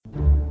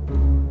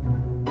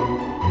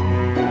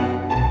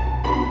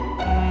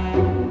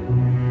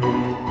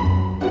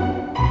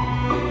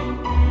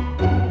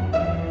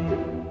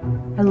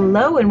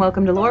Hello and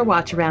welcome to Lore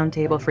Watch, a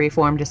roundtable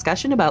freeform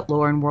discussion about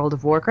lore in World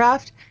of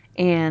Warcraft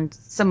and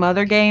some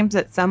other games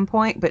at some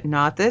point, but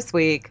not this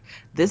week.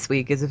 This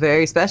week is a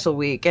very special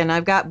week, and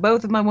I've got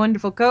both of my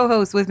wonderful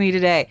co-hosts with me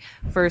today.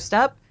 First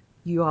up,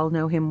 you all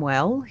know him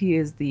well. He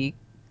is the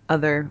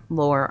other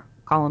lore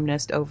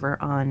columnist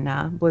over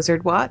on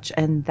Blizzard Watch,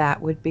 and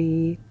that would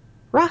be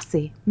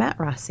Rossi, Matt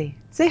Rossi.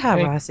 Say hi,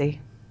 Hey.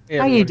 Rossi. Hey,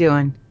 How you everybody.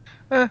 doing?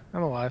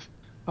 I'm alive.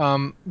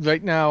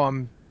 Right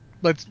now,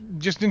 let's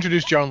just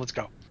introduce Joan. Let's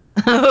go.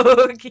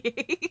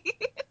 Okay.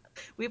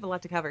 We have a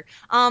lot to cover.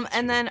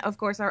 And then, of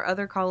course, our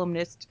other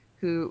columnist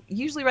who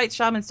usually writes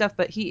shaman stuff,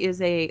 but he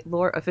is a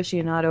lore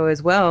aficionado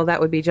as well.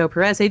 That would be Joe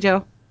Perez. Hey,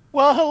 Joe.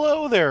 Well,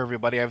 hello there,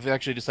 everybody. I've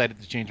actually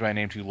decided to change my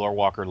name to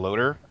Lorewalker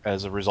Loader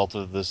as a result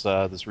of this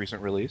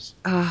recent release.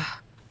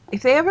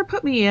 If they ever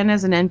put me in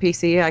as an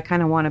NPC, I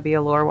kind of want to be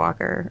a lore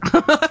walker.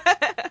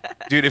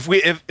 Dude, if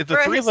the Or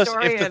a three of us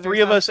historian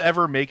or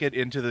ever make it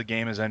into the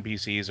game as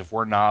NPCs, if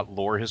we're not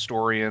lore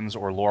historians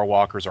or lore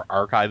walkers or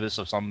archivists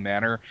of some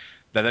manner,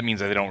 that means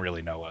that they don't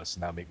really know us,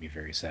 and that'll make me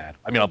very sad.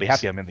 I mean, I'll be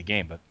happy I'm in the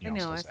game, but I know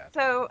still it. sad.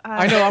 So,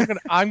 I know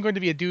I'm going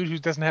to be a dude who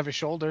doesn't have his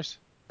shoulders.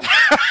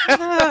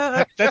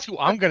 That's who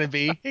I'm going to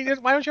be. Hey,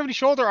 why don't you have any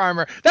shoulder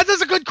armor? That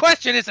is a good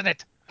question, isn't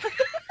it?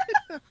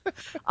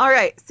 all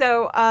right.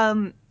 So,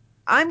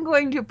 I'm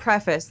going to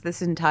preface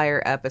this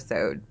entire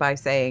episode by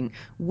saying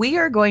we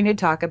are going to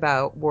talk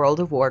about World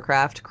of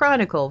Warcraft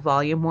Chronicle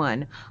Volume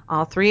 1.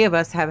 All three of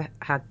us have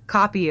a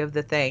copy of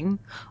the thing.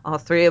 All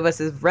three of us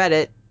have read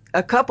it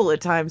a couple of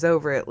times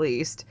over at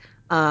least.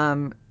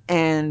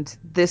 And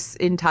this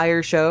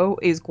entire show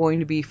is going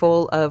to be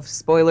full of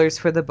spoilers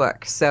for the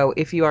book. So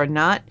if you are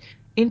not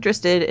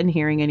interested in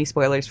hearing any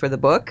spoilers for the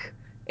book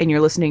and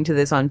you're listening to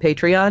this on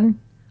Patreon,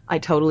 I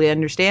totally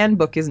understand.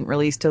 Book isn't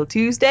released till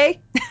Tuesday.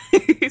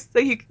 So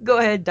you can go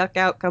ahead, duck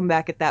out, come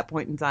back at that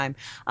point in time.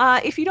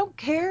 If you don't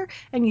care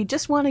and you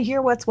just want to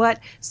hear what's what,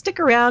 stick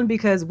around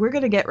because we're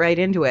going to get right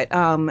into it.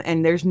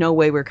 And there's no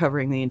way we're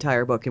covering the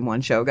entire book in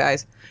one show,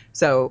 guys.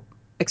 So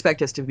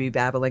expect us to be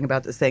babbling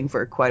about this thing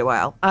for quite a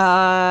while.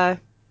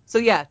 So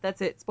yeah,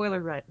 that's it.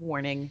 Spoiler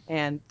warning.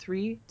 And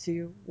 3,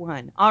 2,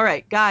 1. All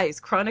right, guys.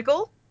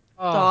 Chronicle.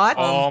 Thoughts?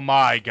 Oh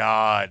my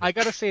god! I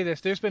got to say this.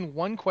 There's been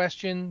one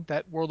question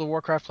that World of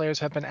Warcraft players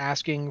have been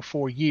asking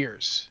for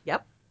years.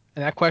 Yep.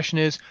 And that question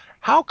is,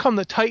 how come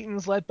the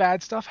Titans let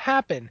bad stuff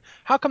happen?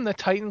 How come the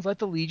Titans let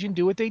the Legion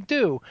do what they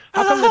do?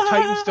 How come the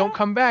Titans don't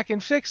come back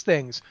and fix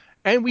things?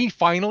 And we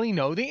finally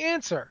know the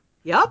answer.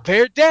 Yep.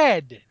 They're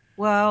dead.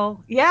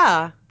 Well,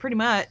 yeah, pretty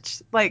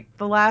much. Like,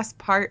 the last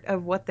part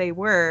of what they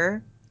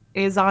were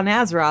is on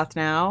Azeroth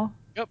now,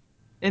 Yep.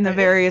 in the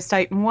various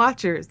Titan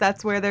Watchers.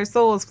 That's where their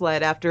souls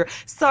fled after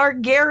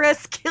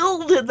Sargeras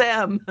killed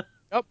them.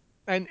 Yep.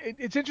 And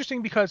it's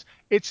interesting because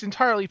it's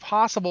entirely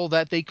possible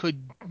that they could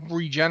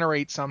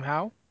regenerate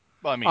somehow.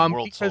 Well, I mean,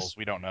 World Because Souls,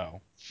 we don't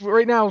know.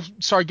 right now,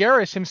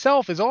 Sargeras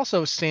himself is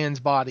also Sans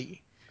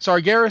body.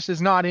 Sargeras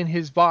is not in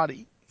his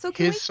body. So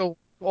can we... His soul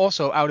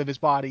also out of his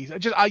body.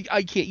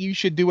 I can't. You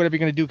should do whatever you're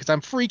gonna do because I'm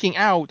freaking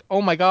out.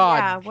 Oh my god.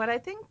 Yeah, what I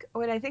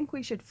think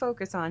we should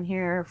focus on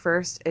here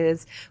first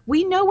is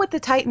we know what the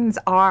Titans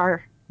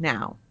are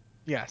now.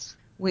 Yes.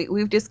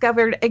 We've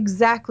discovered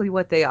exactly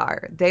what they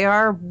are. They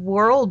are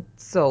world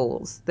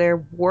souls. They're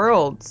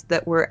worlds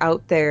that were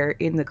out there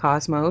in the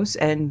cosmos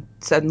and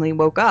suddenly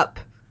woke up.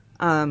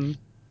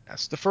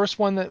 Yes. The first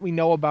one that we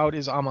know about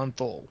is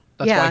Aman'Thul.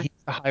 That's why Yeah, he's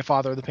the High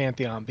Father of the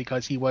Pantheon,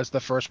 because he was the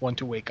first one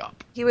to wake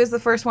up. he was the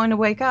first one to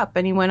wake up,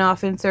 and he went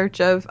off in search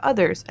of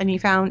others, and he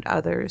found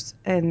others,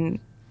 and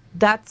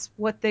that's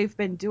what they've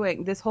been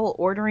doing. This whole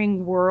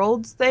ordering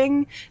worlds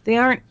thing, they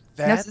aren't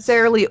That's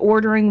necessarily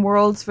ordering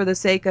worlds for the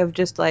sake of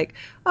just like,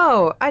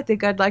 oh, I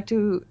think I'd like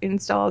to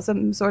install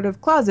some sort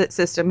of closet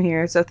system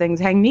here so things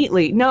hang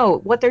neatly. No,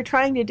 what they're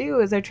trying to do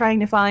is they're trying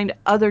to find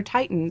other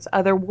titans,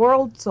 other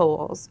world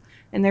souls,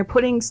 and they're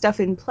putting stuff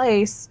in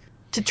place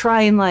to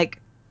try and like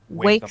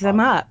wake wake them them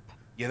up. up.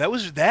 Yeah, that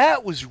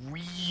was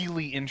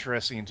really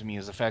interesting to me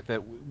is the fact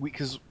that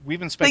because we've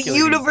been The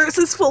speculating. universe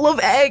is full of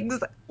eggs.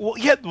 Well,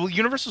 yeah, the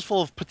universe is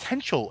full of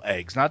potential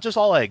eggs, not just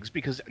all eggs,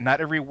 because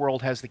not every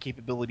world has the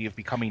capability of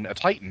becoming a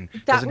Titan.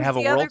 That Doesn't was have a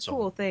the other world soul.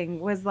 cool thing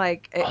was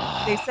like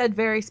they said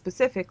very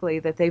specifically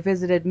that they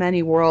visited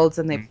many worlds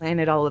and they Mhm.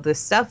 planted all of this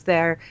stuff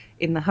there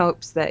in the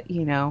hopes that,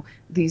 you know,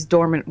 these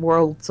dormant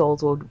world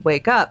souls would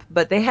wake up,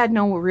 but they had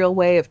no real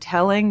way of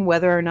telling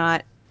whether or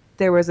not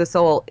there was a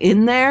soul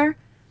in there.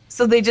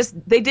 So they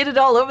did it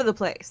all over the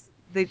place.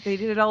 They did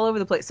it all over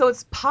the place. So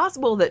it's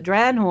possible that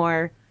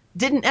Dranhor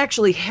didn't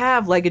actually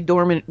have like a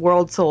dormant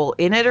world soul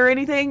in it or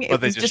anything. But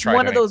It they was just just tried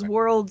one of those anyway.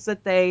 worlds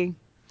that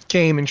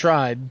Came and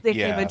tried. they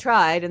came Yeah. and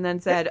tried and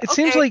then said, It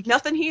seems okay, like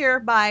nothing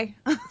here, bye.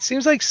 it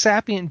seems like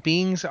sapient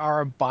beings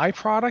are a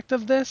byproduct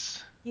of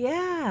this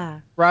Yeah.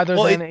 rather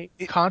Well, than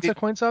a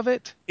consequence of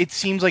it. it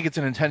seems like it's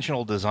an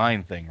intentional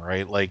design thing,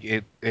 right? Like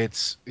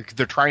it's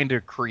they're trying to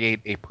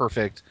create a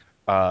perfect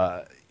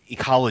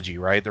ecology,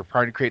 right? They're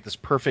trying to create this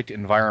perfect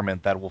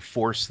environment that will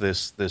force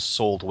this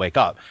soul to wake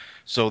up.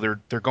 So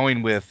they're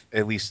going with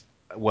at least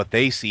what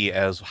they see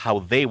as how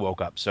they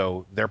woke up.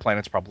 So their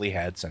planets probably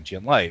had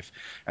sentient life,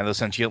 and those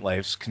sentient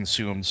lives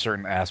consumed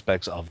certain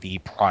aspects of the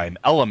prime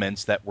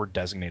elements that were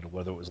designated,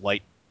 whether it was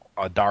light,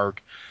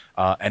 dark,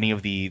 any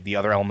of the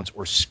other elements,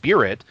 or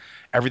spirit.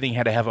 Everything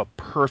had to have a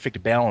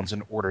perfect balance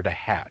in order to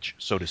hatch,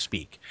 so to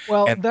speak.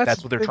 Well, And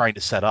that's what they're trying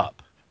to set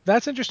up.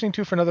 That's interesting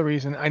too for another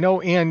reason. I know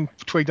Anne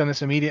twigged on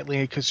this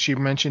immediately because she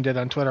mentioned it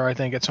on Twitter, I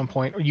think, at some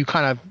point. Or you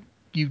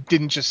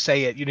didn't just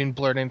say it, you didn't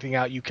blurt anything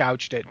out, you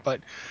couched it.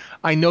 But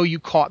I know you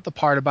caught the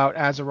part about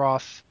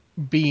Azeroth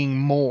being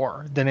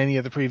more than any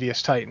of the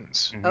previous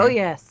Titans. Oh,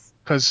 yes.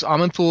 Because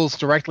Aman'Thul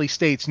directly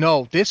states,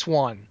 no, this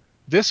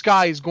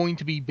guy is going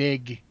to be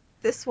big.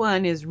 This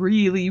one is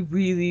really,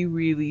 really,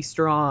 really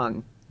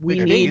strong. We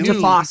They need to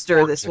knew-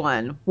 foster this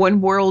one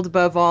world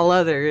above all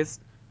others.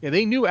 Yeah,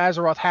 they knew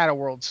Azeroth had a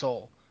world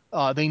soul.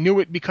 They knew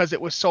it because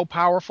it was so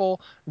powerful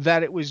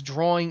that it was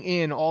drawing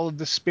in all of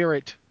the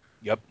spirit.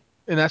 Yep.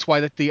 And that's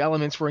why the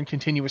elements were in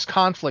continuous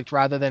conflict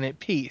rather than at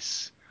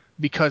peace,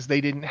 because they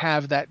didn't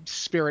have that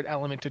spirit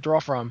element to draw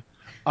from,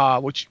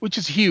 which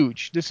is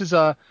huge.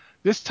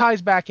 This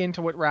ties back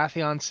into what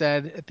Rathion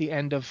said at the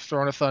end of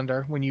Throne of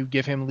Thunder when you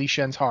give him Li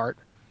Shen's heart.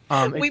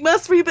 We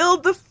must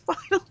rebuild the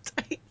final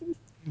Titan.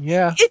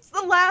 Yeah. It's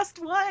the last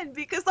one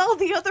because all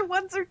the other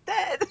ones are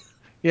dead.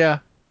 Yeah.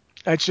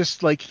 It's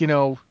just like,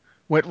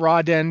 what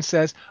Ra-Den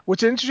says.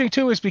 What's interesting,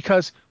 too, is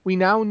because we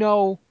now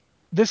know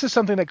this is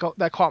something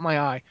that caught my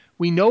eye.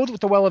 We know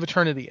what the Well of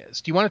Eternity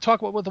is. Do you want to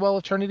talk about what the Well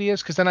of Eternity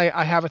is? Because then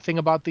I have a thing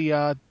about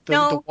the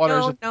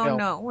waters.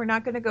 No. We're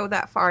not going to go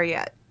that far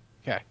yet.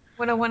 Okay.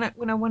 What I want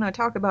to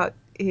talk about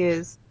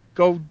is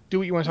go do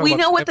what you want to talk we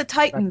about. know what the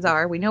Titans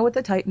are. We know what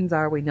the Titans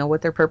are. We know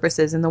what their purpose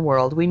is in the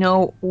world. We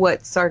know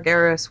what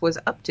Sargeras was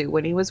up to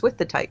when he was with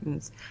the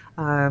Titans.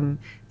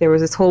 There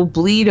was this whole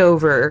bleed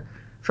over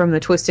from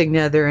the Twisting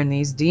Nether and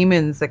these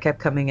demons that kept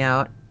coming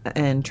out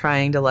and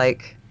trying to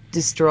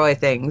destroy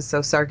things.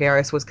 So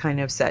Sargeras was kind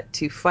of set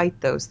to fight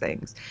those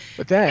things.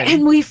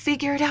 And we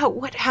figured out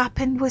what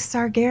happened with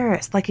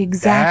Sargeras,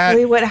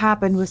 exactly what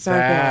happened with Sargeras.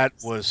 That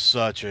was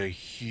such a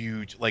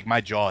huge,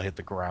 my jaw hit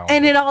the ground.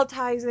 And it all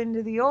ties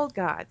into the old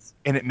gods.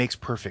 And it makes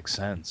perfect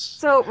sense.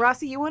 So,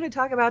 Rossi, you want to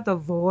talk about the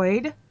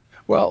Void?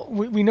 Well,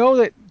 we know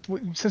that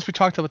since we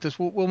talked about this,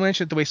 we'll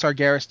mention the way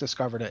Sargeras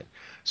discovered it.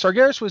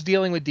 Sargeras was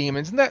dealing with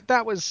demons, and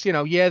that was,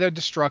 they're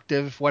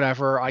destructive,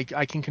 whatever. I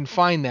can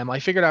confine them. I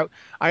figured out,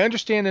 I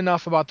understand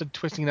enough about the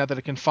Twisting Nether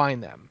to confine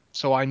them.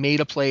 So I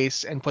made a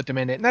place and put them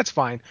in it, and that's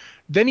fine.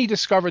 Then he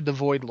discovered the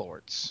Void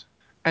Lords.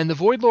 And the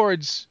Void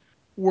Lords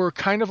were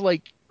kind of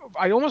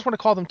I almost want to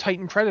call them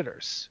Titan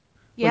Predators.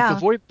 Yeah.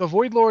 The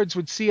Void Lords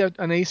would see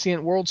an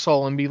Ascient World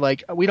Soul and be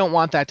like, we don't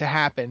want that to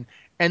happen.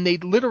 And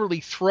they'd literally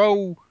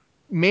throw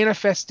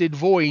manifested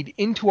void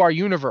into our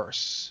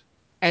universe,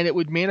 and it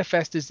would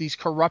manifest as these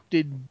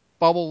corrupted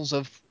bubbles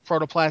of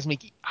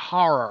protoplasmic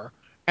horror,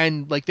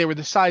 and they were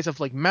the size of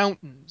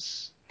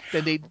mountains.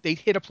 Then they'd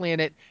hit a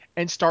planet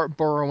and start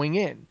burrowing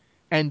in,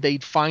 and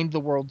they'd find the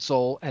world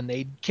soul and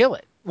they'd kill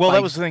it. Well,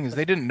 that was the thing, is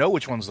they didn't know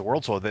which one's the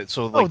world soul. They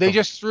took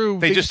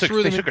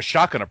a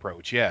shotgun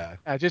approach. Yeah.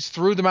 Just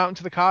threw them out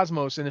into the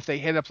cosmos, and if they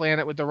hit a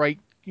planet with the right,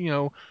 I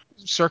want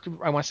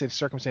to say the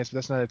circumstance, but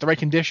that's not it. The right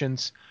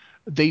conditions,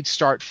 they'd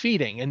start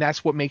feeding, and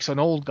that's what makes an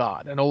old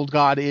god. An old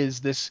god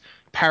is this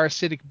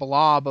parasitic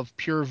blob of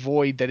pure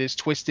void that is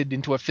twisted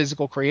into a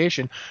physical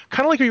creation.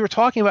 Kind of like we were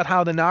talking about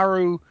how the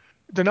Naru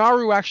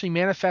actually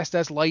manifest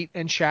as light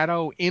and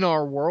shadow in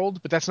our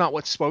world, but that's not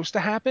what's supposed to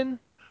happen.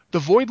 The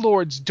Void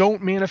Lords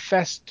don't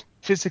manifest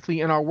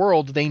physically in our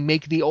world. They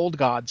make the old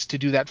gods to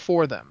do that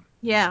for them.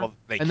 Yeah. Well,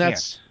 they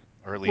can't,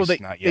 or at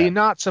least not yet. They're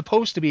not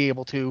supposed to be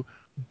able to,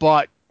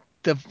 but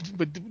they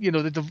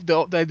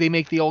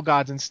make the old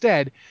gods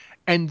instead.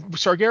 And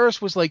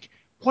Sargeras was like,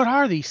 what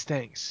are these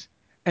things?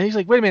 And he's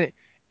like, wait a minute.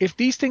 If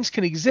these things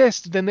can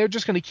exist, then they're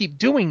just going to keep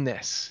doing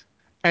this.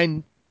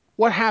 And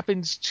what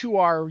happens to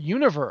our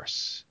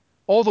universe?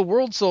 All the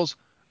world souls,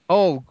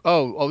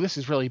 this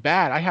is really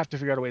bad. I have to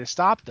figure out a way to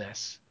stop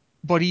this.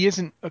 But he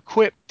isn't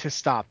equipped to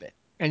stop it.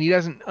 And he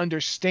doesn't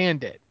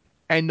understand it.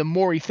 And the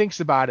more he thinks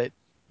about it,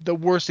 the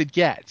worse it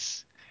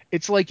gets.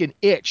 It's like an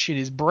itch in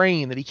his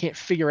brain that he can't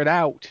figure it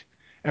out.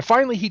 And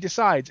finally he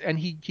decides, and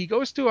he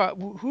goes to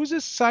who's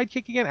his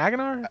sidekick again?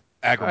 Agramar?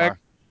 Agramar.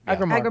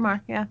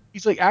 Agramar, yeah.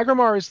 He's like,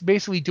 Agramar is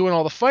basically doing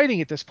all the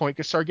fighting at this point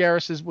because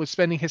Sargeras was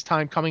spending his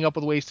time coming up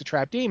with ways to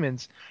trap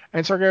demons.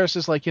 And Sargeras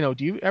is like, do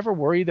you ever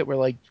worry that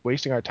we're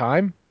wasting our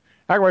time?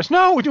 Agramar's,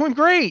 no, we're doing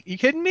great. You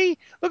kidding me?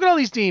 Look at all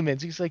these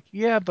demons. He's like,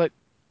 yeah, but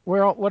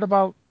what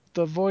about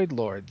the Void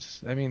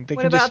Lords? I mean,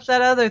 what about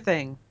that other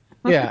thing?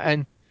 Yeah,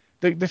 and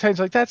the Titan's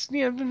like, that's,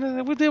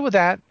 we'll deal with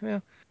that.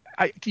 Yeah.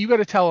 You got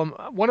to tell him.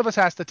 One of us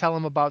has to tell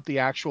him about the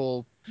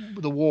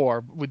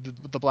war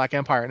with the Black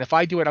Empire, and if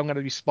I do it, I'm going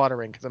to be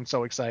sputtering because I'm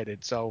so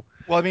excited. So,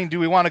 well, I mean, do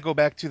we want to go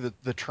back to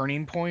the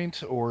turning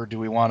point, or do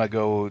we want to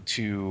go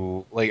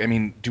to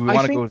do we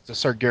want to go to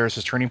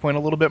Sargeras' turning point a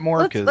little bit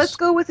more? Let's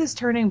go with his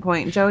turning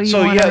point, Joe. You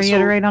want to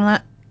reiterate on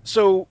that?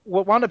 So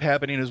what wound up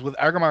happening is with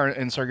Agamar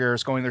and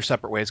Sargeras going their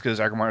separate ways because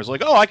Agamar is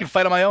like, oh, I can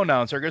fight on my own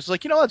now. And Sargeras is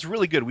like, that's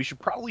really good. We should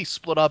probably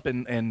split up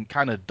and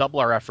kind of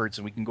double our efforts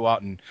and we can go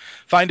out and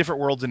find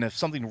different worlds. And if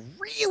something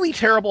really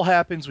terrible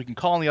happens, we can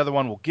call on the other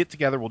one. We'll get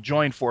together. We'll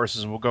join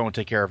forces and we'll go and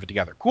take care of it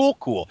together. Cool,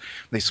 cool.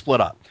 They split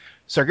up.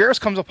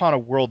 Sargeras comes upon a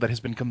world that has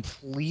been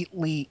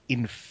completely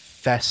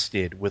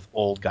infested with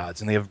old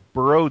gods. And they have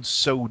burrowed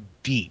so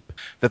deep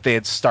that they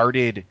had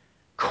started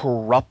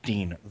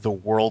corrupting the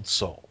world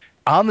soul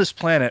on this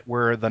planet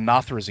where the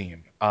Nothrazim,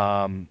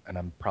 and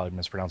I'm probably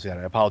mispronouncing that,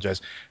 I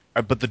apologize,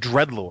 but the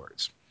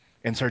Dreadlords,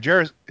 and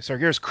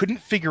Sargeras couldn't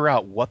figure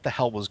out what the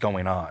hell was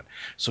going on.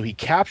 So he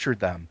captured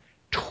them,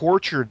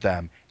 tortured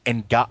them,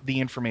 and got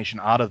the information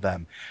out of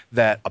them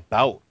that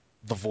about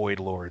the Void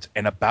Lords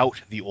and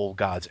about the old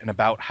gods and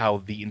about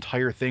how the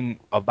entire thing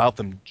about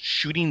them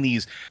shooting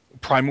these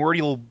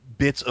primordial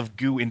bits of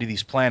goo into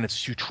these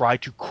planets to try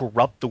to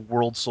corrupt the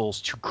world souls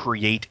to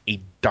create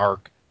a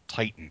dark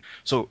Titan.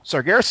 So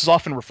Sargeras is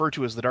often referred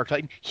to as the Dark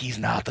Titan. He's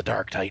not the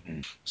Dark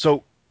Titan.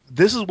 So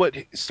this is what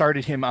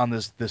started him on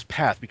this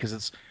path, because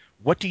it's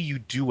what do you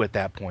do at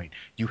that point?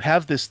 You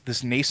have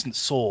this nascent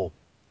soul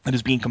that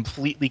is being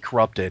completely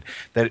corrupted,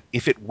 that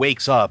if it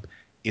wakes up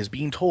is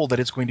being told that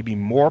it's going to be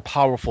more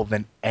powerful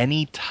than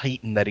any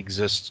Titan that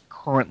exists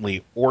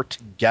currently or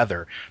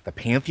together. The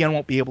Pantheon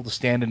won't be able to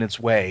stand in its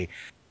way.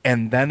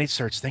 And then it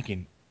starts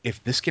thinking,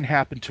 if this can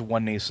happen to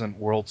one nascent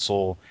world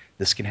soul,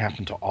 this can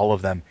happen to all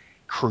of them.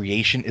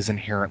 Creation is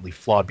inherently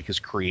flawed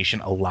because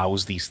creation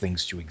allows these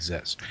things to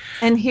exist.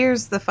 And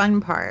here's the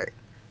fun part,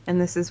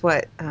 and this is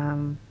what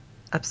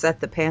upset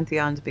the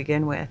Pantheon to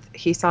begin with.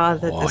 He saw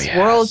that this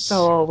world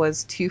soul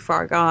was too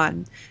far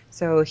gone,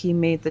 so he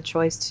made the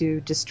choice to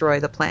destroy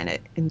the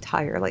planet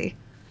entirely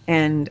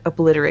and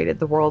obliterated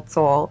the world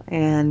soul,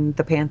 and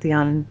the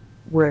Pantheon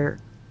were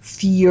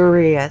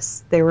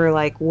furious. They were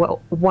like,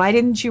 well, why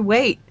didn't you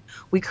wait?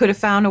 We could have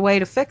found a way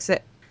to fix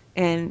it.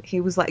 And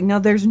he was like, no,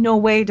 there's no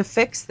way to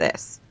fix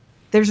this.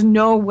 There's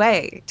no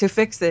way to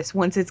fix this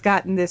once it's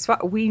gotten this far.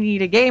 We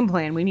need a game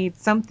plan. We need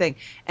something.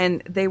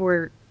 And they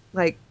were,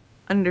 like,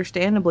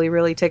 understandably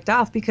really ticked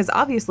off because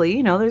obviously,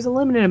 there's a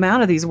limited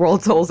amount of these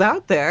world souls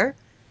out there.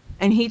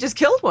 And he just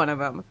killed one of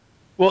them.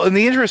 Well, and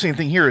the interesting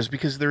thing here is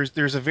because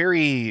there's a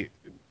very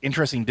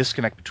interesting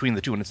disconnect between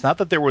the two. And it's not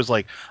that there was,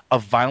 like, a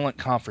violent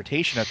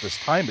confrontation at this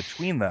time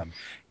between them.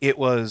 It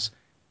was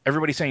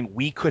everybody saying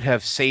we could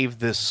have saved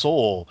this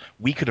soul,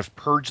 we could have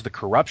purged the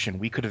corruption,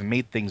 we could have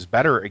made things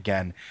better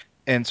again.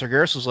 And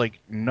Sargeras was like,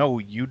 "No,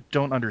 you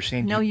don't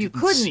understand. No, you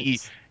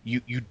couldn't.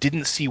 You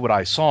didn't see what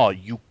I saw.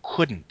 You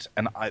couldn't."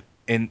 And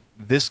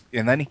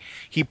then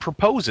he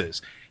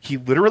proposes. He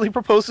literally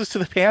proposes to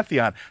the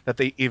Pantheon that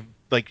they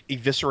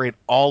eviscerate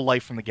all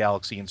life from the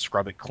galaxy and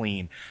scrub it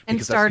clean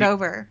and start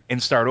over.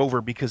 And start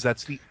over because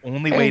that's the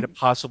only way to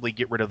possibly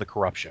get rid of the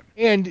corruption.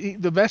 And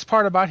the best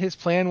part about his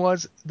plan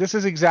was this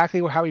is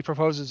exactly how he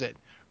proposes it.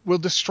 We'll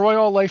destroy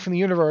all life in the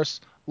universe.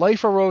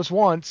 Life arose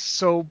once,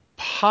 so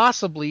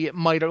possibly it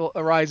might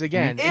arise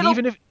again. And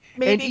even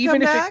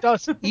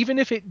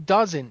if it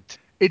doesn't,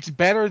 it's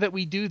better that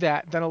we do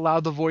that than allow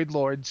the Void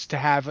Lords to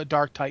have a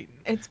Dark Titan.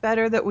 It's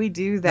better that we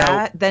do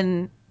that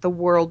than the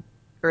world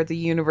or the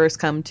universe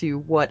come to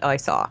what I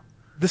saw.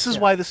 This is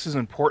why this is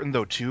important,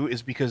 though, too,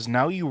 is because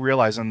now you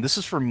realize, and this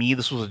is for me,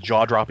 this was a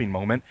jaw-dropping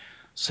moment,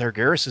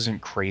 Sargeras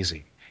isn't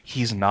crazy.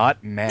 He's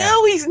not mad.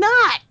 No, he's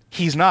not!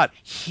 He's not.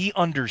 He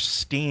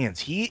understands.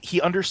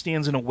 He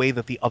understands in a way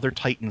that the other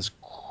Titans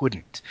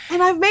couldn't.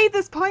 And I've made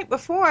this point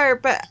before,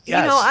 but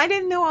I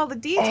didn't know all the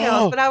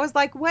details. But I was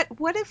like, what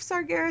if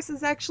Sargeras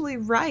is actually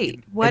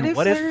right? What if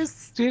there's?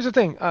 So here's the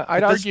thing.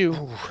 I'd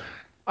argue.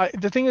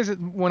 The thing is,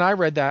 when I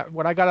read that,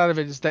 what I got out of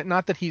it is that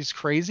not that he's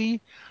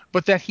crazy,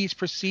 but that he's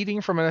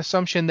proceeding from an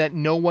assumption that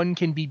no one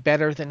can be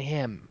better than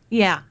him.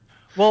 Yeah.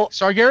 Well,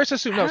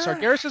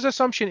 Sargeras'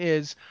 assumption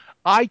is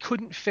I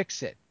couldn't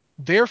fix it,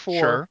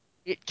 therefore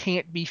it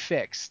can't be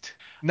fixed.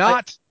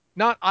 Not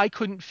I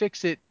couldn't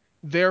fix it,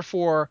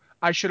 therefore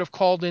I should have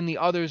called in the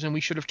others and we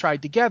should have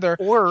tried together.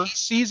 Or he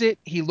sees it,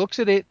 he looks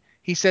at it,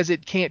 he says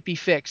it can't be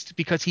fixed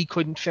because he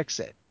couldn't fix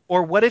it.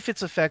 Or what if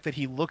it's a fact that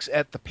he looks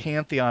at the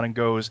Pantheon and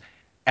goes,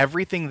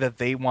 everything that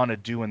they want to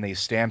do and they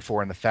stand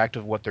for and the fact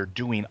of what they're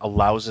doing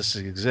allows us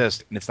to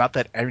exist. And it's not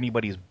that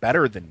anybody's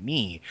better than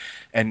me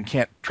and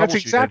can't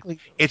troubleshoot it.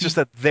 It's just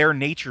that their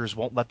natures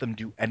won't let them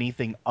do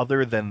anything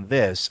other than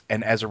this.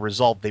 And as a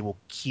result, they will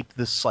keep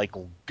this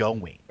cycle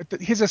going. But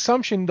his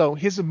assumption, though,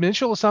 his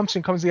initial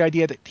assumption comes to the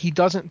idea that he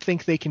doesn't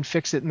think they can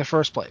fix it in the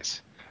first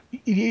place.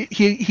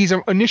 He's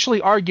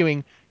initially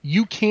arguing,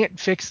 you can't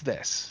fix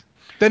this.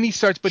 Then he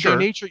starts, but your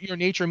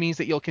nature means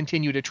that you'll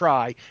continue to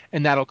try,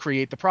 and that'll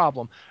create the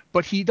problem.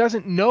 But he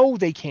doesn't know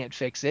they can't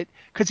fix it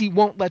because he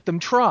won't let them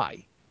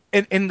try.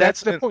 And that's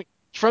the point.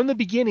 From the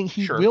beginning,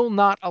 he will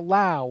not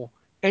allow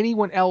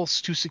anyone else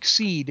to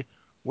succeed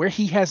where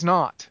he has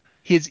not.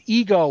 His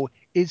ego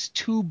is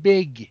too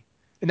big.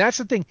 And that's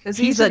the thing. Because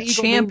he's a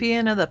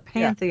champion of the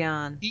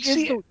Pantheon.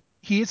 Yeah.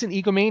 He is an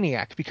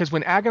egomaniac because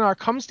when Agonar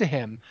comes to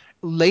him,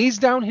 lays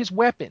down his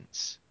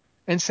weapons,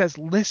 and says,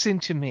 listen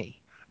to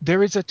me.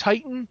 There is a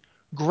Titan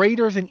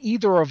greater than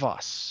either of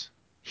us.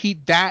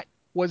 That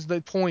was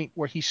the point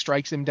where he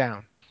strikes him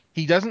down.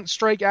 He doesn't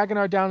strike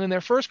Aguinar down in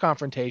their first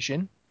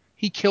confrontation.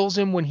 He kills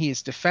him when he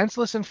is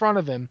defenseless in front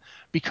of him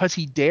because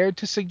he dared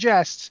to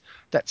suggest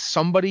that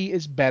somebody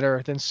is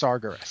better than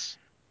Sargeras.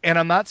 And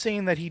I'm not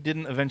saying that he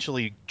didn't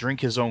eventually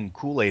drink his own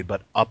Kool-Aid,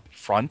 but up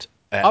front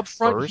Up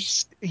front,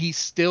 first, he's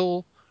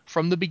still,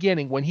 from the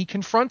beginning, when he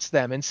confronts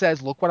them and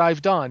says, look what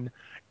I've done,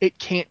 it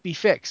can't be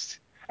fixed.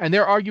 And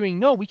they're arguing,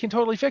 no, we can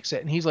totally fix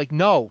it. And he's like,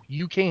 no,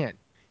 you can't.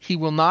 He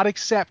will not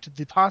accept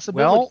the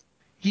possibility. Well,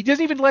 he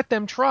doesn't even let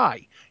them try.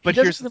 He but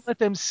doesn't even let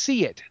them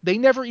see it. They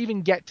never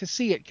even get to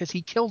see it because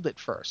he killed it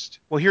first.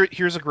 Well,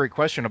 here's a great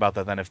question about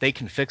that then. If they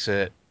can fix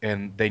it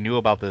and they knew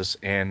about this,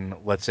 and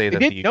let's say They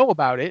that didn't know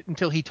about it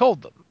until he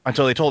told them.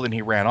 until they told him,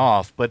 he ran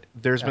off, but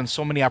there's been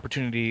so many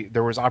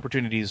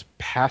opportunities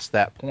past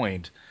that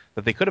point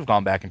that they could have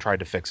gone back and tried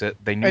to fix it.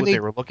 They knew what they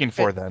were looking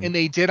for then. And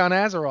they did on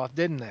Azeroth,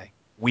 didn't they?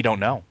 We don't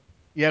know.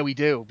 Yeah, we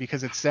do,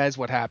 because it says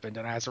what happened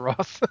on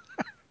Azeroth.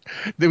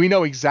 We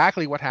know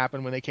exactly what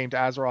happened when they came to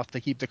Azeroth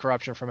to keep the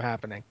corruption from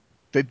happening.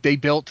 They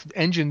built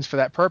engines for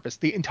that purpose.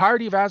 The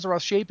entirety of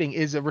Azeroth's shaping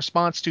is a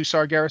response to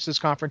Sargeras'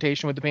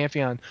 confrontation with the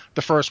Pantheon,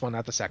 the first one,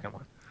 not the second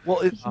one.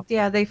 Well,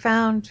 they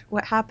found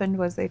what happened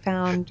was they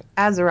found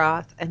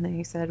Azeroth and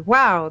they said,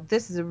 wow,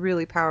 this is a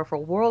really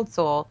powerful world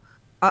soul.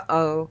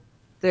 Uh-oh,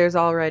 there's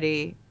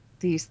already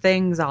these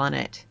things on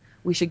it.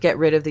 We should get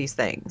rid of these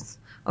things.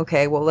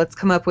 Okay, well, let's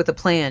come up with a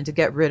plan to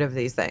get rid of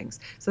these things.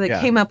 So they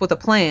came up with a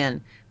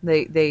plan.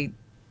 They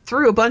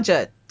threw a bunch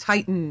of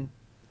Titan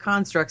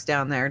constructs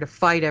down there to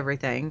fight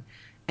everything,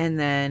 and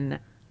then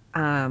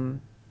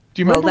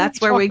do you remember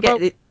that's where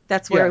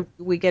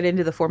we get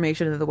into the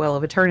formation of the Well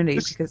of Eternity,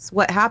 because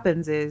what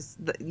happens is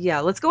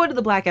let's go into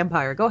the Black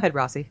Empire. Go ahead,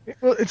 Rossi.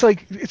 Well,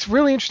 it's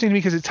really interesting to me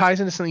because it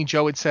ties into something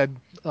Joe had said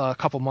a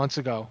couple months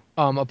ago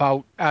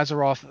about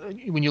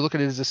Azeroth, when you look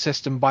at it as a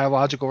system,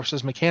 biological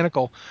versus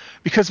mechanical,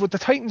 because what the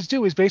Titans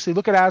do is basically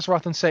look at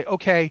Azeroth and say,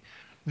 okay,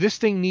 this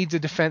thing needs a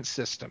defense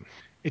system.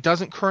 It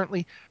doesn't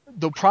currently.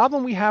 The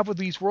problem we have with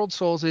these world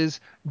souls is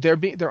they're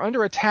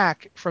under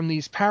attack from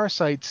these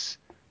parasites,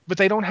 but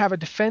they don't have a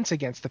defense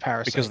against the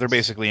parasites because they're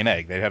basically an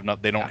egg. They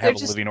don't have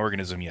a living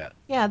organism yet.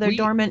 Yeah, they're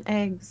dormant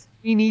eggs.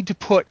 We need to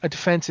put a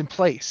defense in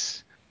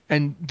place.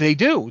 And they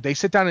do. They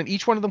sit down and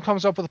each one of them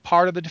comes up with a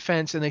part of the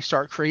defense and they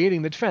start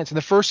creating the defense. And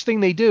the first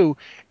thing they do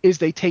is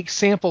they take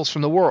samples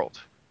from the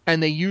world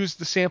and they use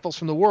the samples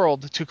from the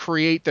world to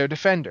create their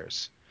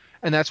defenders.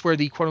 And that's where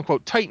the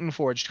quote-unquote Titan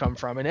Forged come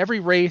from. And every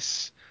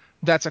race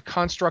that's a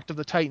construct of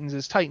the Titans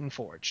is Titan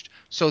Forged.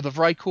 So the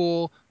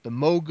Vrykul, the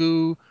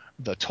Mogu,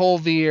 the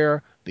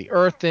Tol'vir, the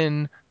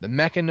Earthen, the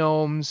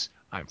Mechanomes.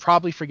 I'm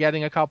probably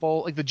forgetting a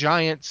couple. Like the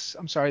Giants.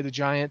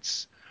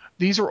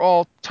 These are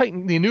all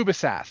Titan. The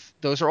Anubisath.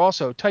 Those are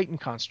also Titan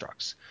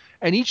constructs.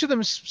 And each of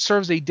them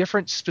serves a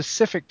different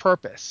specific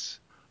purpose.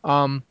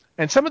 And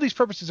some of these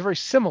purposes are very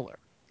similar.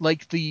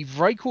 Like the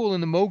Vrykul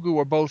and the Mogu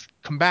are both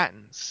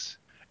combatants.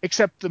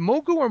 Except the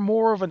Mogu are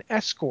more of an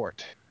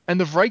escort, and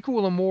the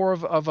Vrykul are more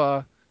of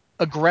a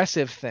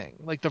aggressive thing.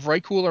 Like the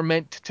Vrykul are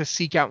meant to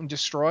seek out and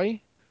destroy,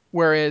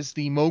 whereas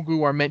the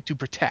Mogu are meant to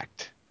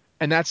protect.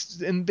 And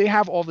they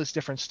have all this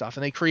different stuff,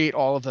 and they create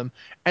all of them,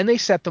 and they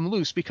set them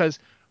loose because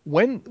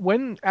when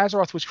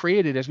Azeroth was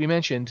created, as we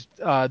mentioned,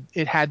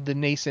 it had the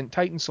nascent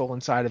Titan soul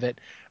inside of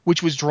it,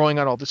 which was drawing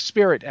on all the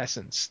spirit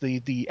essence,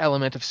 the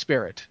element of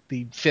spirit,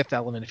 the fifth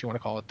element, if you want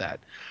to call it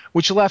that,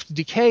 which left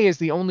decay as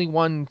the only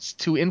one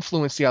to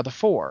influence the other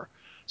four.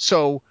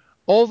 So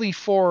all the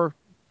four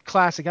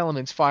classic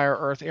elements, fire,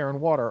 earth, air,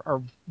 and water,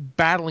 are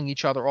battling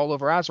each other all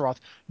over Azeroth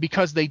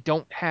because they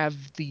don't have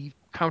the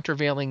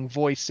countervailing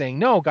voice saying,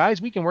 no,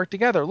 guys, we can work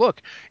together.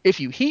 Look, if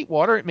you heat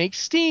water, it makes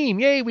steam.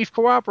 Yay, we've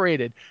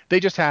cooperated. They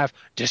just have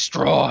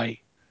destroy.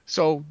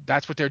 So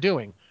that's what they're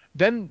doing.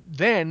 Then,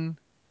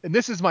 and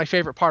this is my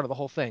favorite part of the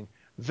whole thing,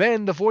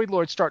 then the Void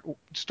Lords start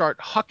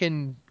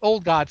hucking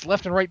old gods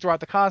left and right throughout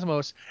the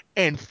cosmos,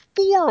 and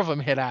 4 of them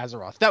hit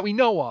Azeroth that we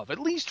know of. At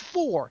least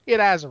 4 hit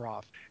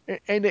Azeroth,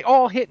 and they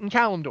all hit in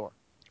Kalimdor.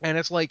 And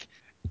it's like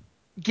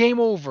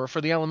game over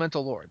for the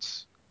Elemental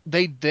Lords.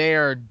 They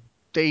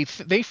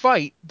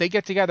fight. They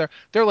get together.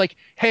 They're like,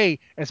 hey,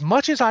 as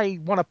much as I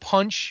want to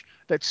punch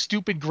that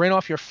stupid grin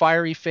off your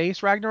fiery face,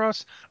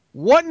 Ragnaros,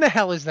 what in the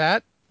hell is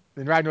that?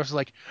 And Ragnaros is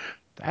like,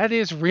 that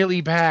is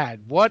really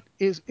bad. What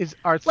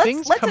are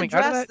things coming out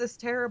of that? Let's address this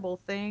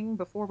terrible thing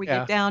before we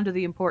get down to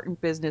the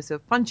important business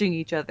of punching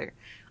each other.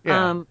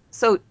 Yeah.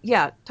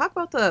 Talk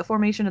about the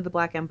formation of the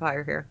Black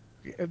Empire here.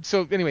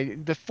 So anyway,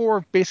 the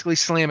 4 basically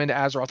slam into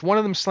Azeroth. One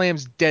of them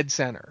slams dead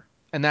center,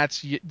 and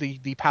that's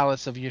the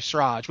Palace of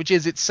Y'Shaarj, which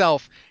is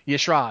itself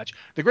Y'Shaarj.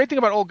 The great thing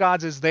about old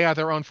gods is they are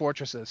their own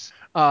fortresses.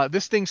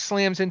 This thing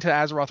slams into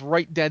Azeroth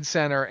right dead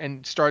center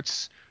and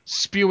starts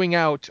spewing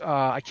out,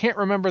 I can't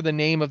remember the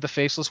name of the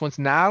faceless ones,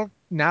 Nalaquir.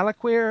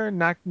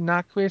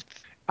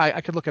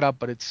 I could look it up,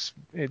 but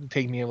it'd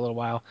take me a little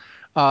while.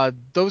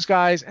 Those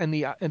guys and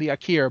the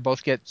Akir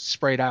both get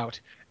sprayed out,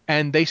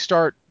 and they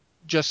start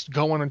just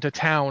going into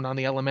town on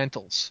the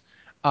elementals.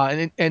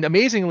 And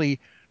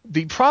amazingly,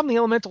 the problem the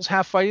elementals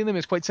have fighting them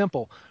is quite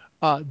simple.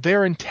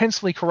 They're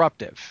intensely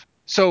corruptive.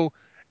 So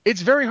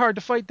it's very hard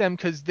to fight them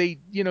because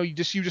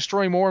you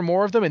destroy more and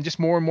more of them, and just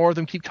more and more of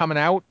them keep coming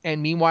out.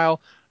 And meanwhile,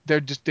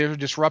 they're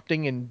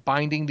disrupting and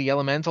binding the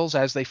elementals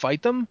as they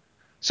fight them.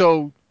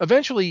 So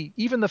eventually,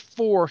 even the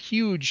 4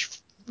 huge,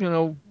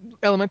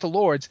 elemental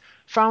lords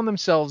found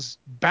themselves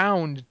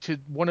bound to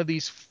one of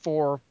these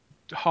 4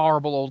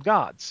 horrible old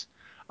gods.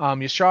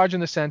 Yasharj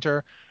in the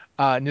center.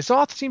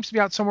 N'Zoth seems to be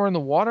out somewhere in the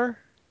water.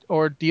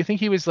 Or do you think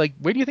he was where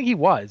do you think he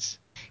was?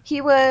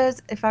 He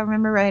was, if I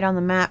remember right on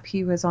the map,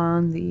 he was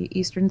on the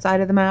eastern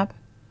side of the map.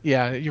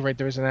 Yeah, you're right.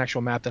 There is an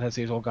actual map that has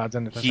these old gods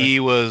in it. He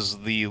was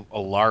a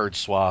large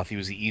swath. He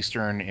was the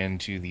eastern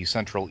into the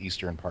central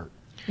eastern part.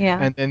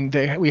 Yeah. And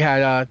then we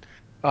had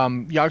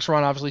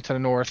Yogg-Saron obviously to the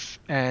north,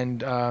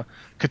 and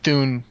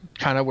Cthulhu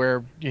kind of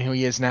where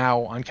he is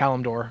now on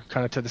Kalimdor,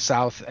 kind of to the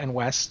south and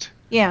west.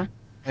 Yeah.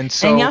 And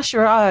so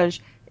Y'Shaarj,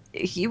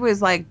 he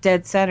was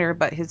dead center,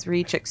 but his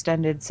reach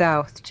extended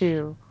south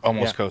too.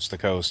 Almost coast to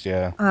coast,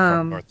 yeah.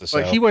 From north to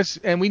south. But he was,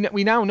 and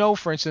we now know,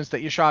 for instance,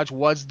 that Yasharj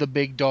was the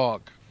big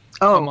dog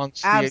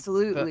amongst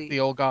absolutely. the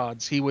old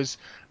gods. He was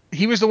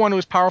the one who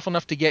was powerful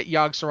enough to get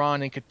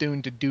Yogg-Saron and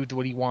Cthulhu to do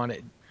what he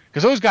wanted,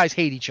 because those guys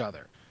hate each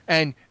other,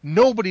 and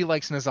nobody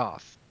likes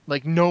N'Zoth.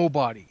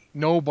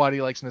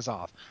 Nobody likes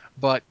N'Zoth.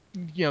 But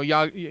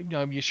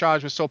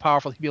Yasharj was so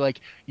powerful, he'd be like,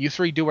 "You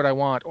 3 do what I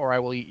want, or I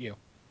will eat you."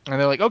 And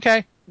they're like,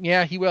 "Okay,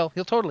 yeah, he will.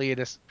 He'll totally eat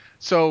us."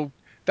 So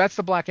that's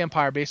the Black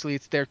Empire. Basically,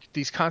 it's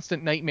these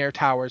constant nightmare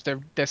towers. They're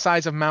the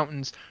size of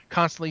mountains,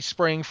 constantly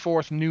spraying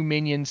forth new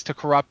minions to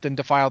corrupt and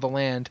defile the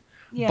land,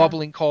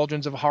 bubbling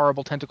cauldrons of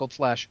horrible tentacled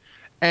flesh.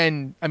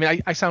 And I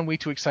mean, I sound way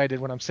too excited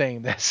when I'm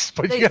saying this,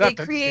 but they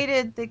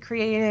created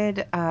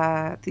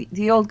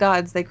the old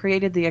gods. They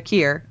created the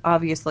Akir,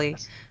 obviously,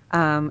 Yes.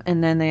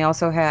 And then they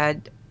also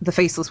had the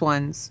faceless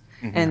ones,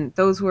 Mhm. and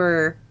those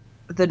were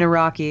the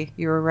Naraki.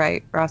 You were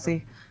right,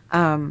 Rossi.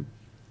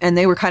 And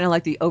they were kind of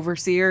like the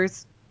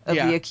overseers of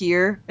the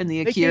Akir, and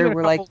the Akir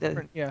were like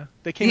the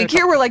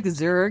Akir were like the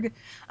Zerg.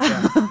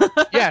 Yeah.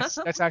 Yes,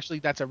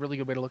 that's a really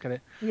good way to look at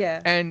it.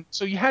 Yeah. And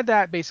so you had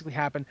that basically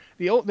happen.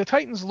 The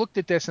Titans looked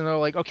at this and they're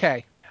like,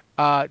 okay,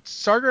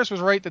 Sargeras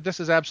was right that this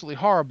is absolutely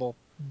horrible,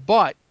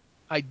 but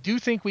I do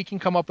think we can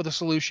come up with a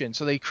solution.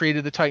 So they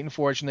created the Titan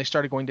Forge and they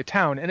started going to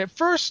town. And at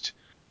first,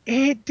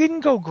 it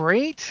didn't go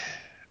great.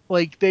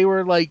 They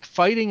were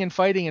fighting and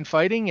fighting and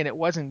fighting, and it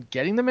wasn't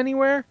getting them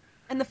anywhere.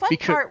 And the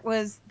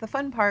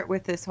fun part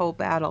with this whole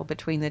battle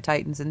between the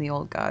Titans and the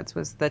old gods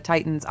was the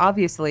Titans,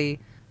 obviously,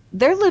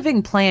 they're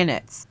living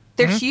planets.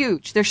 They're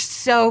huge. They're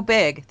so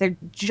big. They're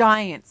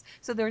giants.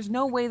 So there's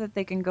no way that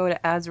they can go to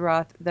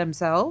Azeroth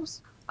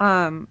themselves.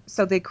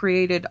 So they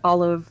created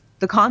all of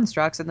the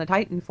constructs in the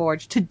Titan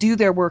Forge to do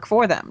their work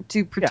for them,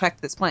 to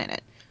protect this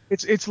planet.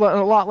 It's a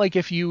lot like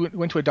if you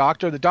went to a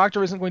doctor. The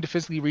doctor isn't going to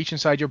physically reach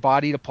inside your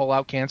body to pull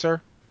out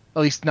cancer.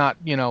 At least not,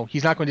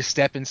 he's not going to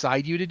step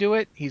inside you to do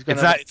it. He's going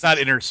to. It's not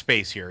inner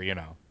space here,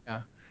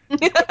 Yeah.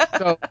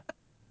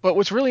 But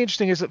what's really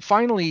interesting is that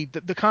finally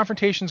the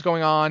confrontation's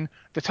going on.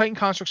 The Titan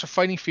constructs are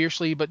fighting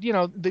fiercely, but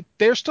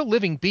they're still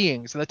living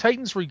beings, and the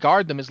Titans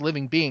regard them as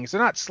living beings.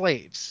 They're not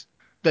slaves.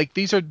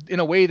 These are, in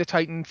a way, the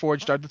Titan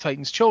Forged are the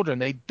Titans' children.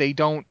 They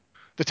don't.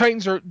 The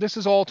Titans are. This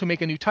is all to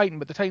make a new Titan,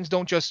 but the Titans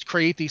don't just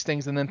create these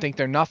things and then think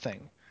they're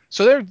nothing.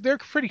 So they're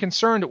pretty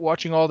concerned at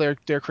watching all their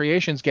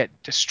creations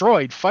get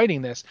destroyed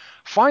fighting this.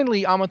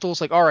 Finally,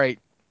 Aman'Thul's like, all right,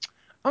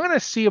 I'm going to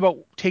see about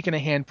taking a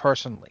hand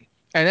personally.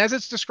 And as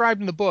it's described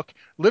in the book,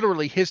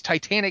 literally his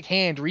titanic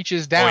hand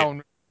reaches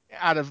down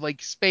out of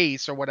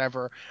space or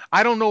whatever.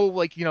 I don't know,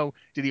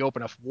 did he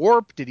open a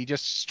warp? Did he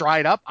just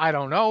stride up? I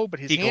don't know, but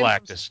his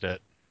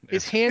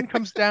hand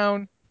comes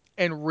down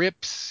and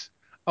rips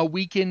a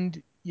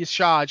weakened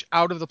Yasharj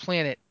out of the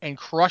planet and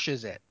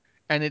crushes it.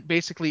 And it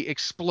basically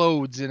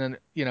explodes in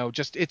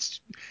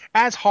it's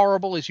as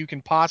horrible as you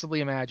can possibly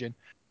imagine.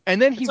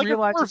 And then he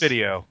realizes a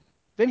video.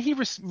 Then he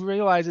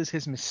realizes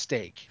his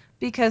mistake.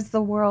 Because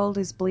the world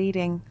is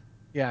bleeding.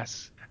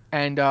 Yes.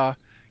 And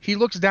he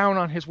looks down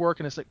on his work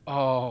and it's like,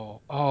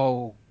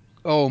 oh,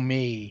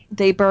 me.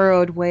 They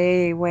burrowed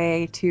way,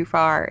 way too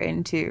far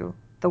into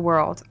the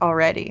world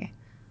already.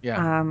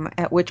 Yeah.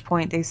 At which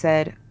point they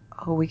said,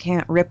 oh, we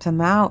can't rip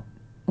them out.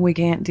 We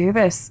can't do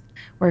this.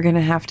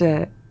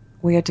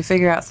 We have to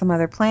figure out some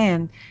other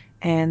plan.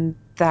 And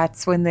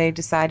that's when they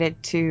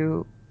decided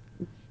to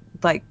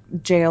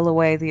jail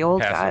away the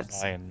old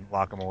gods and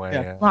lock them away.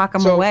 Yeah. Lock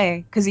them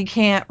away, because you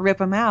can't rip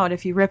them out.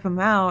 If you rip them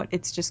out,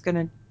 it's just going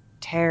to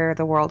tear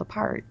the world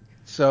apart.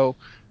 So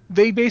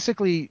they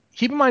basically,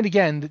 keep in mind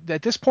again that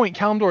at this point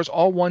Kalimdor is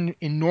all one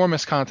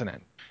enormous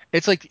continent.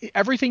 It's like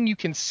everything you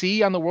can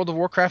see on the World of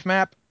Warcraft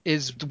map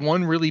is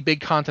one really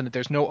big continent.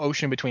 There's no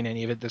ocean between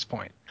any of it at this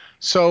point.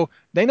 So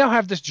they now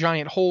have this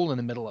giant hole in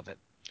the middle of it,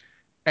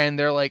 and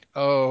they're like,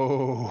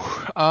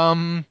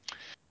 plan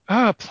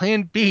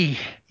B.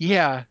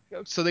 Yeah.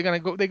 So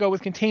they go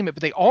with containment,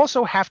 but they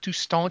also have to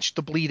staunch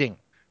the bleeding,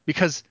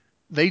 because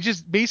They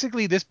just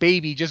basically this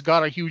baby just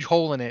got a huge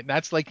hole in it. And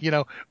that's like,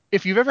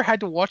 if you've ever had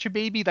to watch a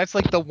baby, that's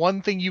like the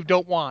one thing you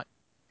don't want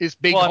is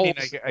big Well, I mean,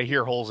 holes. I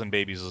hear holes in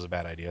babies is a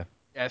bad idea.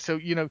 Yeah, so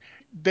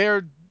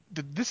they're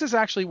this is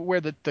actually where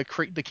the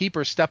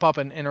keepers step up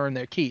and earn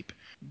their keep.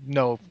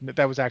 No,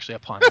 that was actually a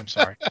pun. I'm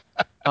sorry.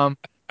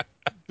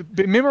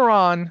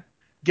 Mimiron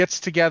gets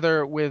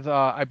together with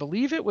I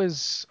believe it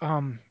was I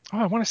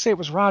want to say it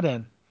was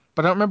Raden,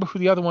 but I don't remember who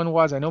the other one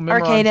was. I know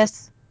Mimiron.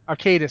 Arcadis.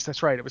 Arcadis,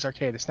 that's right. It was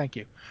Arcadis. Thank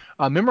you.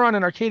 Mimiron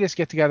and Arcadis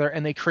get together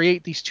and they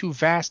create these two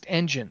vast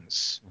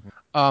engines,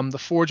 the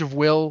Forge of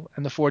Will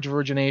and the Forge of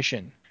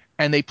Origination,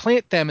 and they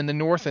plant them in the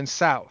north and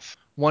south.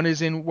 One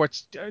is in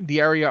what's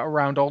the area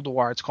around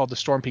Ulduar. It's called the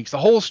Storm Peaks. The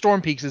whole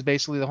Storm Peaks is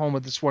basically the home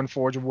of this one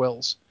Forge of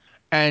Wills,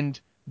 and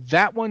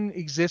that one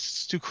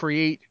exists to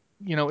create.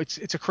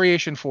 It's a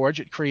creation forge.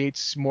 It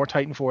creates more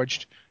Titan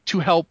Forged to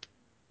help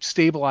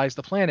stabilize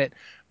the planet,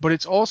 but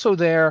it's also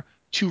there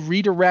to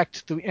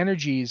redirect the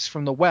energies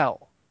from the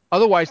well.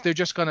 Otherwise, they're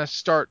just going to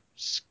start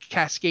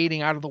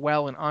cascading out of the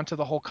well and onto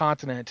the whole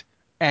continent,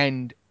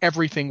 and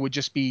everything would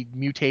just be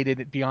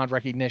mutated beyond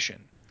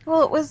recognition.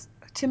 Well, it was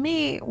to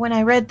me when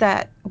I read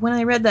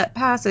that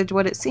passage,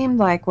 what it seemed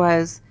like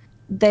was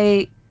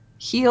they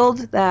healed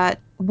that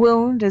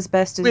wound as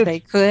best as they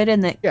could,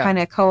 and that kind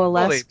of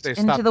coalesced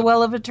into the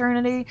Well of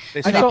Eternity.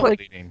 They stopped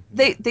bleeding.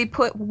 They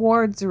put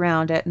wards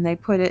around it and they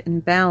put it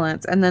in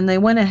balance, and then they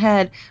went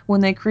ahead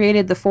when they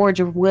created the Forge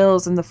of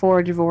Wills and the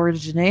Forge of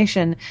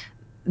Origination.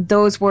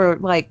 Those were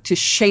like to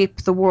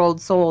shape the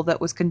world soul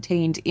that was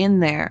contained in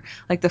there.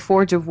 Like the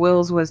Forge of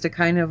Wills was to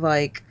kind of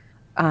like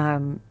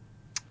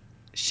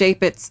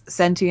shape its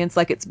sentience,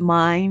 like its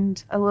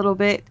mind a little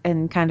bit,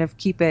 and kind of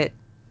keep it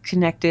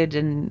connected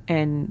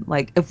and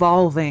like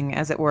evolving,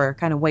 as it were,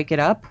 kind of wake it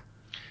up.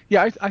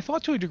 Yeah, I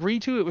thought to a degree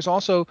too. It was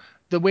also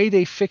the way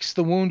they fixed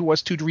the wound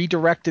was to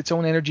redirect its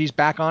own energies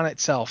back on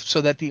itself,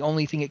 so that the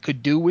only thing it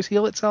could do was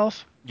heal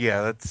itself.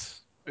 Yeah,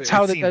 that's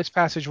how this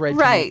passage read.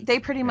 Right, they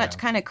pretty much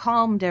kind of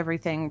calmed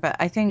everything, but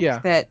I think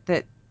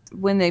that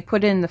when they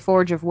put in the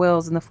Forge of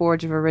Wills and the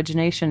Forge of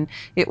Origination,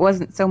 it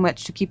wasn't so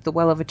much to keep the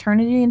Well of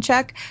Eternity in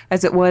check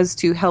as it was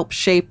to help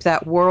shape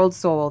that world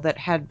soul that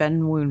had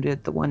been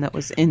wounded, the one that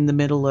was in the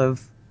middle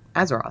of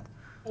Azeroth.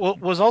 What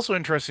was also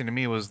interesting to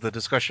me was the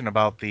discussion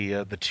about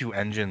the two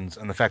engines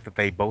and the fact that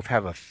they both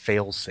have a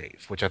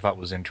failsafe, which I thought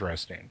was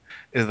interesting.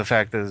 The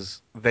fact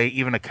is they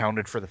even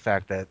accounted for the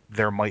fact that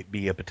there might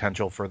be a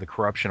potential for the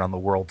corruption on the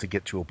world to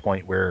get to a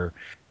point where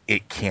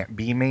it can't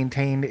be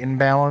maintained in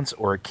balance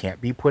or it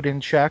can't be put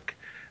in check.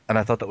 And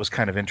I thought that was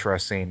kind of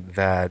interesting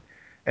that,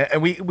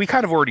 and we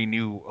kind of already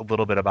knew a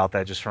little bit about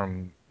that just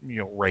from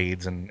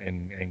raids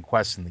and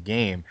quests in the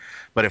game.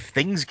 But if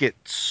things get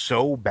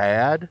so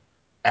bad,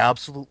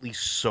 absolutely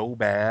so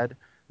bad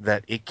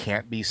that it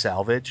can't be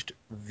salvaged,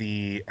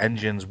 the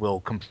engines will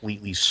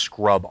completely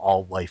scrub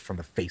all life from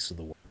the face of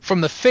the world.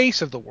 From the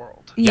face of the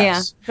world?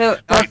 Yes.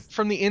 Not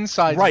from the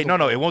inside. Right,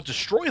 no, it won't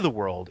destroy the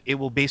world. It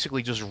will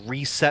basically just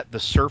reset the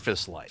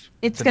surface life.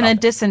 It's going to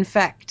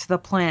disinfect the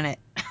planet.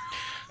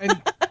 And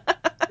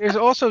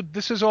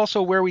this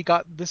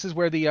is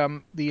where the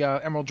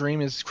Emerald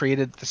Dream is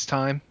created this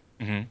time.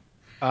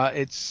 Mm-hmm.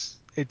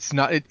 It's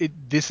not.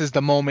 This is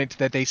the moment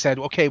that they said,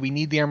 okay, we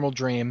need the Emerald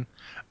Dream.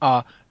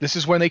 This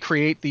is when they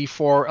create the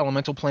 4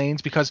 elemental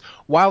planes, because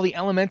while the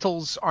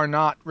elementals are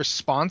not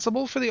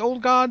responsible for the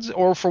old gods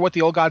or for what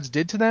the old gods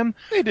did to them,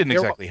 they didn't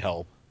exactly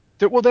help.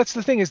 Well, that's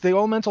the thing, is the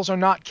elementals are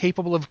not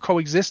capable of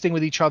coexisting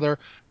with each other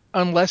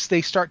unless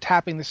they start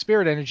tapping the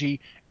spirit energy,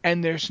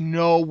 and there's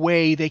no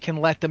way they can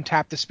let them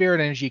tap the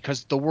spirit energy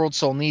because the world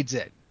soul needs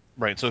it.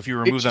 Right, so if you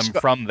remove them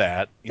from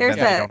that, then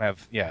they don't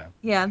have...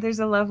 Yeah, there's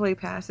a lovely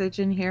passage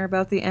in here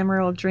about the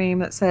Emerald Dream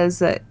that says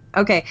that...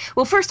 Okay,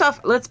 well, first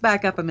off, let's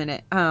back up a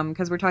minute,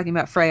 because we're talking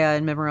about Freya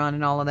and Mimiron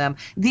and all of them.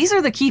 These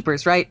are the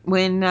keepers, right?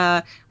 When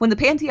the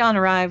Pantheon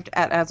arrived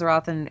at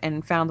Azeroth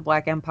and found the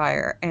Black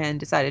Empire and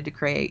decided to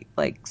create,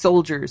 like,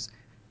 soldiers,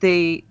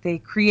 they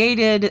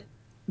created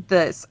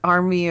this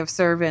army of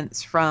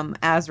servants from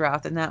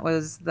Azeroth, and that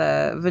was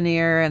the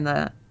Vanir and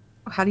the...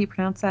 How do you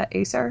pronounce that?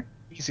 Aesir?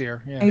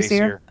 Aesir, yeah.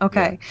 Aesir?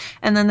 Okay. Yeah.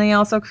 And then they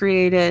also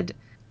created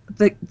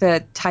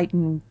the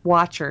Titan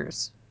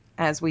Watchers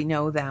as we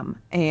know them.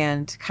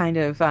 And kind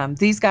of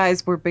these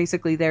guys were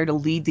basically there to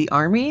lead the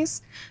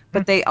armies,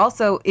 but they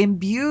also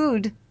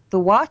imbued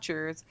the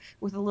Watchers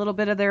with a little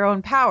bit of their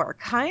own power.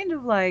 Kind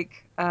of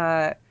like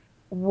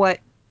what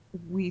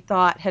we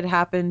thought had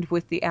happened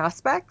with the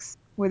Aspects,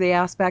 where the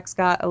Aspects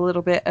got a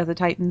little bit of the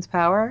Titan's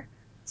power.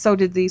 So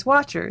did these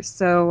Watchers.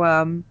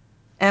 So,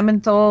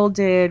 Amenthal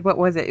did, what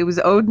was it? It was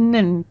Odin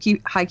and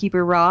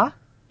Highkeeper Ra.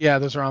 Yeah,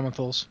 those are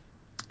Amenthals.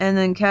 And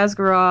then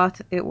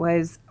Khaz'goroth, it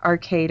was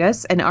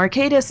Arcadis. And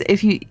Arcadis,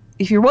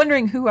 if you're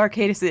wondering who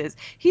Arcadis is,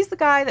 he's the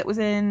guy that was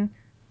in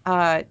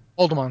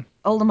Uldaman.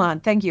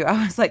 Uldaman, thank you.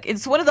 I was like,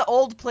 it's one of the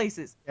old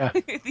places. Yeah.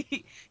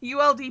 The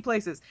ULD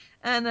places.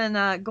 And then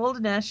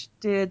Goldanesh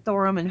did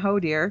Thorum and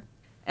Hodir.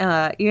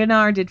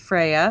 Ionar did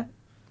Freya.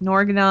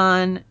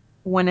 Norgannon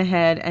went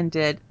ahead and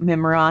did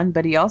Mimiron,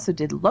 but he also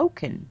did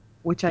Loken.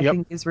 which I Yep.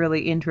 think is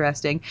really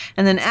interesting.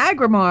 And then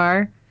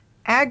Agrimar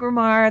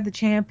the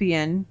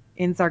champion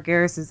in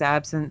Sargeras'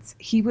 absence,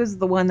 he was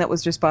the one that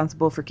was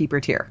responsible for Keeper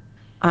Tyr.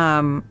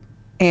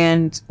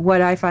 And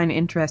what I find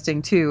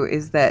interesting too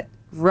is that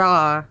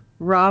Ra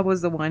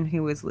was the one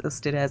who was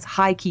listed as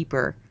High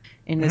Keeper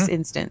in this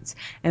instance.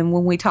 And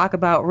when we talk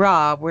about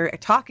Ra, we're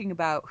talking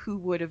about who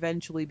would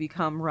eventually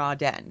become Ra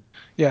Den.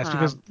 Yes,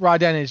 because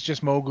Ra-Den is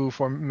just Mogu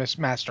for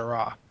Master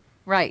Ra.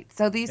 Right.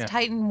 So these Yeah.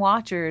 Titan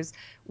Watchers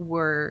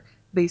were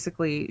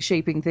basically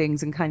shaping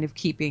things and kind of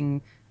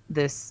keeping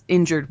this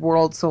injured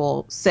world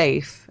soul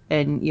safe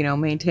and, you know,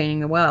 maintaining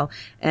the well.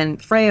 And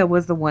Freya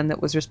was the one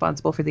that was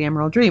responsible for the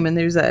Emerald Dream. And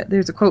there's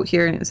a quote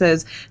here, and it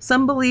says,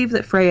 "Some believe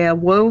that Freya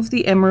wove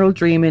the Emerald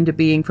Dream into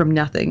being from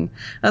nothing.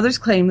 Others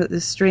claim that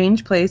this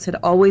strange place had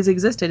always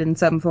existed in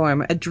some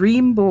form, a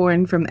dream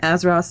born from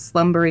Azeroth's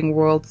slumbering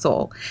world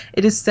soul.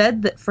 It is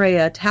said that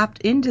Freya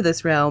tapped into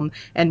this realm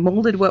and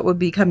molded what would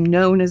become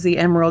known as the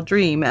Emerald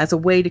Dream as a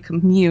way to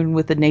commune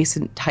with the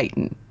nascent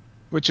Titan."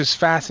 Which is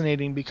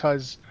fascinating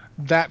because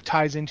that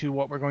ties into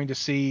what we're going to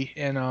see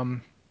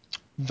in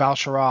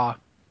Val'sharah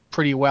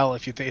pretty well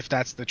if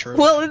that's the truth.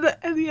 Well,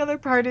 and the other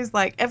part is,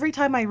 like, every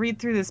time I read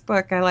through this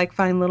book, I like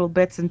find little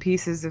bits and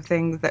pieces of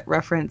things that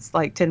reference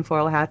like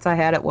tinfoil hats I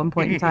had at one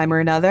point in time or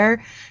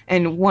another.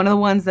 And one of the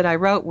ones that I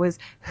wrote was,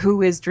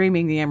 who is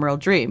dreaming the Emerald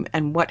Dream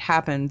and what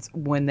happens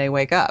when they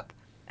wake up?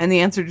 And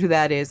the answer to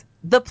that is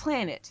the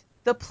planet.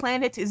 The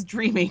planet is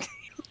dreaming the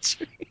Emerald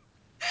Dream.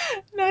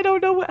 And I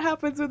don't know what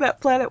happens when that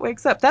planet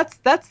wakes up.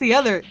 That's the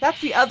other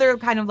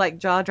kind of like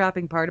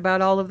jaw-dropping part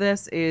about all of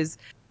this is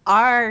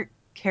our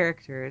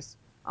characters,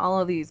 all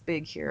of these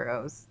big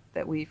heroes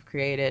that we've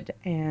created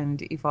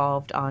and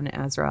evolved on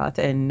Azeroth,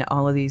 and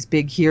all of these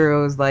big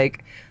heroes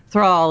like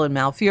Thrall and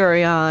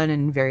Malfurion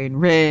and Varian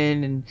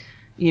Wrynn and,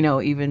 you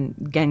know, even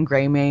Gen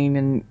Greymane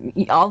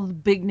and all the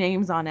big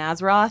names on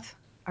Azeroth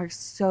are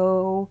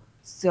so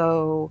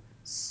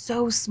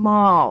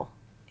small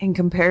in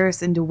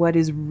comparison to what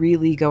is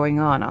really going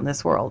on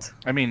this world.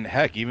 I mean,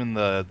 heck, even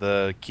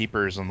the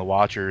keepers and the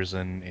watchers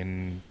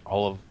and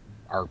all of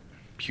our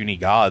puny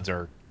gods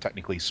are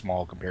technically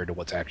small compared to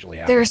what's actually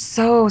happening. They're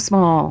so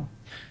small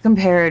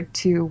compared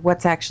to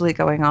what's actually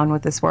going on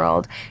with this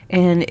world.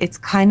 And it's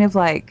kind of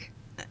like,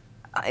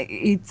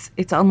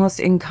 it's almost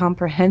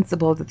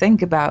incomprehensible to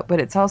think about, but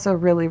it's also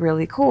really,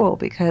 really cool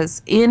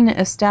because in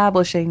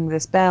establishing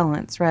this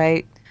balance,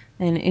 right,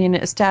 and in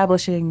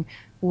establishing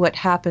what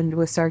happened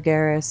with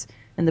Sargeras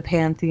and the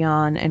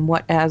Pantheon and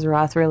what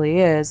Azeroth really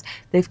is,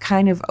 they've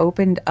kind of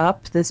opened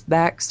up this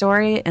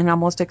backstory and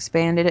almost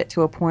expanded it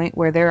to a point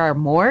where there are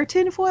more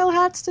tinfoil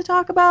hats to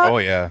talk about. Oh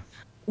yeah.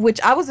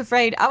 Which I was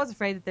afraid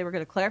that they were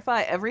going to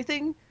clarify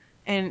everything.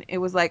 And it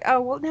was like,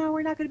 oh, well, no,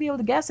 we're not going to be able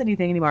to guess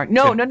anything anymore.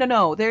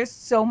 No. There's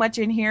so much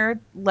in here,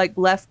 like,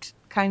 left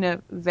kind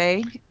of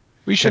vague.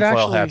 We should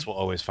Tinfoil actually, hats will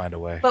always find a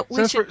way. But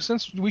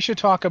since we should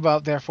talk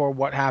about therefore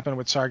what happened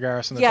with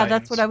Sargeras and the yeah, Titans.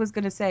 that's what I was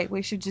going to say.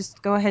 We should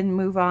just go ahead and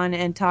move on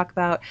and talk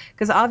about,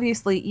 because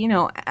obviously, you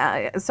know,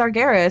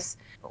 Sargeras,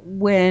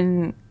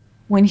 when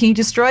he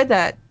destroyed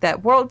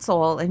that world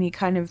soul and he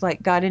kind of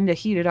like got into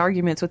heated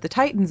arguments with the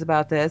Titans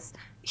about this,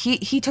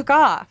 he took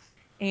off.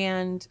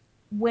 And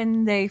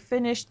when they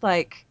finished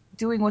like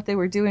doing what they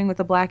were doing with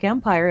the Black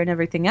Empire and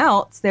everything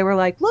else, they were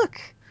like, look,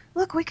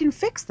 we can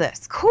fix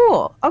this.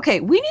 Cool. Okay,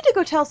 we need to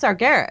go tell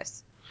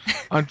Sargeras.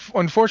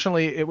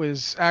 Unfortunately, it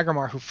was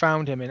Agrimar who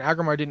found him, and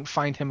Agrimar didn't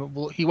find him.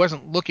 Well, he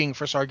wasn't looking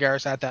for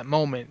Sargeras at that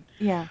moment.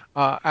 Yeah.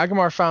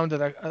 Agrimar found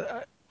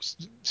that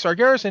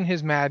Sargeras, in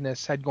his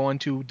madness, had gone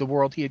to the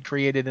world he had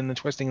created in the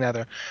Twisting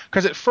Nether.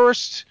 Because at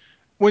first,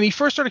 when he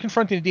first started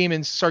confronting the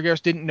demons,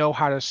 Sargeras didn't know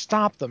how to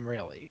stop them,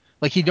 really.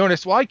 Like, he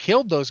noticed, well, I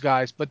killed those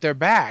guys, but they're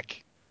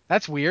back.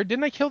 That's weird.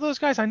 Didn't I kill those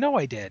guys? I know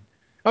I did.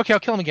 Okay, I'll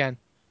kill them again.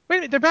 Wait a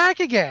minute, they're back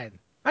again.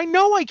 I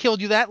know I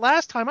killed you that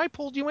last time. I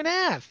pulled you in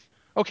half.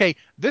 Okay,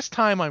 this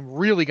time I'm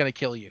really going to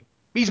kill you.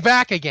 He's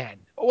back again.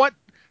 What?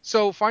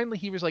 So finally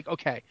he was like,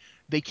 okay,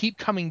 they keep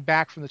coming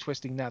back from the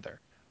Twisting Nether.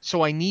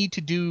 So I need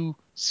to do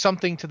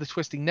something to the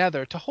Twisting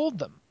Nether to hold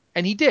them.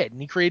 And he did. And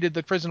he created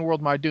the prison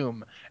world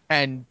Mardum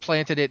and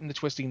planted it in the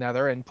Twisting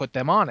Nether and put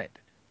them on it.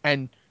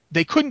 And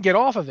they couldn't get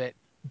off of it,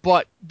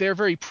 but their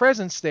very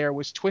presence there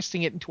was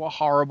twisting it into a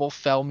horrible,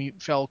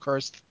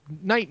 fell-cursed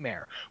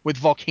nightmare with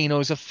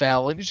volcanoes of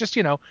fel. And it's just,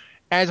 you know,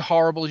 as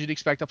horrible as you'd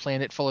expect a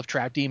planet full of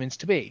trapped demons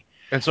to be.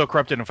 And so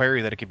corrupted and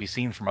fiery that it could be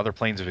seen from other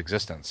planes of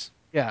existence.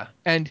 Yeah,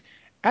 and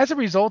as a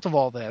result of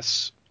all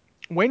this,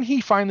 when he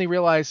finally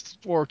realized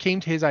or came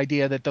to his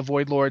idea that the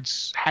Void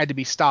Lords had to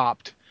be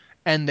stopped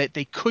and that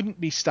they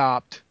couldn't be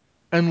stopped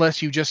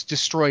unless you just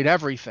destroyed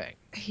everything,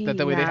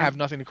 that way they'd have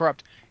nothing to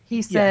corrupt.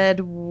 He said,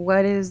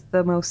 what is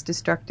the most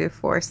destructive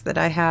force that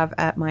I have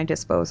at my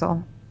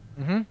disposal?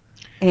 Mm-hmm.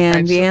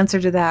 And the answer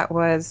to that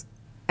was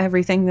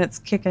everything that's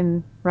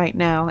kicking right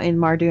now in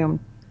Mardum.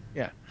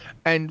 Yeah.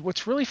 And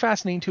what's really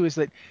fascinating, too, is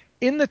that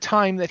in the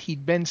time that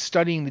he'd been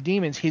studying the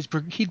demons,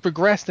 he'd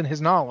progressed in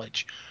his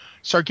knowledge.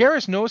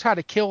 Sargeras knows how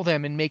to kill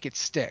them and make it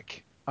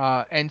stick.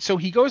 And so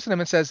he goes to them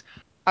and says,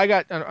 I've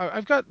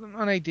got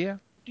an idea.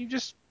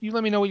 you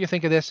let me know what you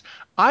think of this.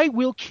 I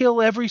will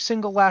kill every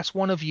single last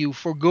one of you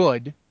for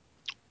good,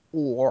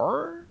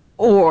 or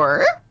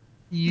Or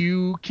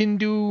you can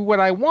do what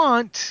I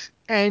want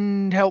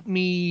and help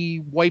me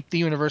wipe the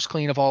universe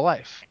clean of all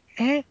life.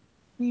 You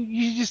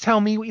just tell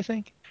me what you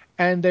think.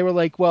 And they were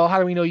like, well, how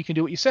do we know you can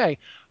do what you say?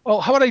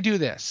 Well, how about I do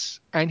this?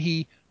 And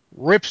he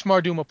rips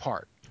Mardum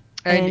apart.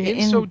 And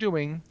in so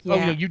doing,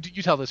 yeah. you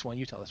tell this one.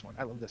 You tell this one.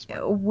 I love this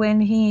one.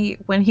 When he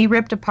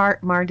ripped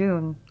apart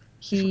Mardoon,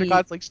 It's from the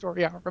God's Lake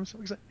story hour. I'm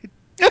so excited.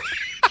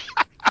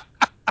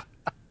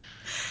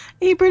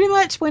 He pretty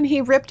much, when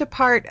he ripped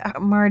apart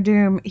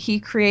Mardoom, he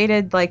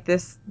created like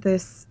this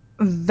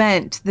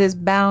vent, this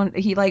bound.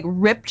 He like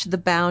ripped the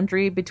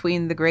boundary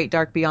between the great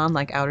dark beyond,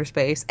 like outer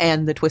space,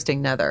 and the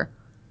twisting nether.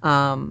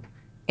 And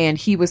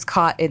he was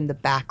caught in the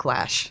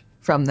backlash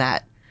from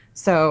that.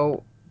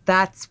 So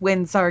that's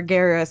when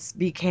Sargeras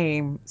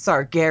became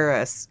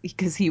Sargeras,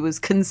 because he was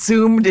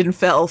consumed in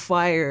fell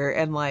fire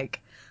and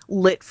like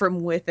lit from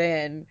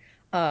within.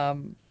 Where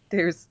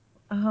is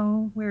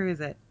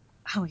it?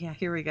 Oh, yeah,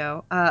 here we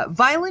go.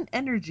 Violent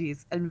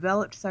energies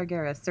enveloped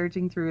Sargeras,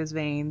 surging through his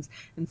veins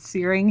and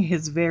searing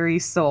his very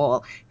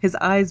soul. His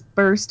eyes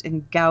burst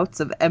in gouts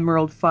of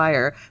emerald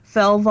fire.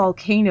 Fell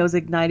volcanoes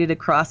ignited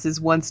across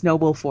his once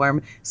noble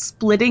form,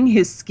 splitting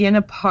his skin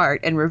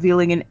apart and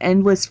revealing an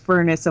endless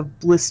furnace of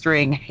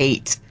blistering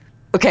hate.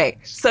 Okay,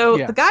 so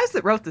the guys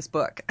that wrote this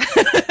book...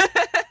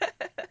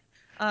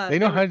 they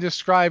know how to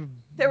describe.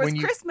 There was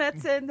Chris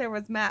Metzen, there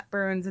was Matt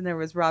Burns, and there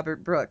was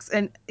Robert Brooks.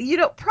 And,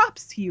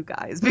 props to you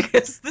guys,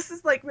 because this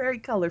is, like, very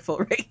colorful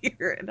right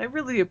here. And I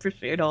really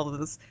appreciate all of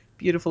this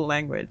beautiful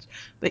language.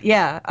 But,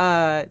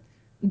 yeah,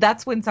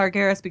 that's when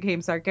Sargeras became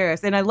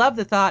Sargeras. And I love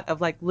the thought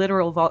of, like,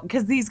 literal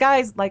because these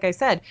guys, like I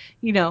said,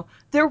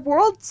 they're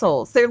world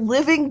souls. They're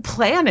living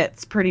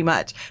planets, pretty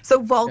much.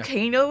 So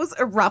volcanoes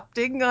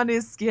erupting on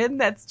his skin,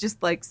 that's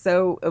just, like,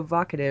 so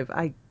evocative.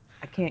 I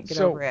can't get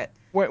over it.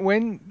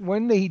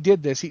 When they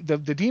did this, the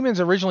demons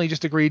originally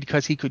just agreed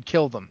because he could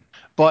kill them.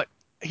 But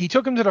he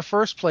took them to the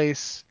first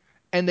place,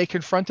 and they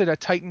confronted a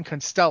Titan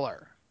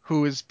Constellar,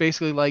 who is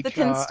basically like the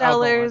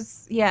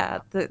Constellars.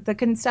 The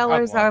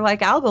Constellars are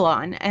like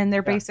Algalon, and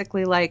they're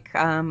basically like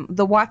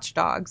the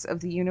watchdogs of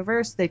the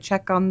universe. They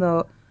check on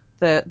the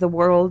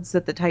worlds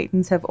that the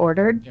Titans have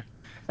ordered. Yeah.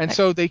 And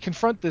so they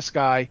confront this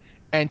guy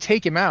and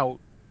take him out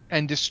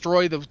and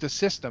destroy the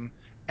system.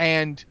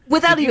 And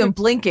without even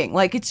blinking,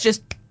 like it's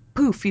just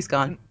poof, he's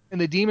gone.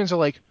 And the demons are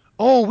like,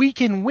 oh, we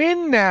can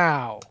win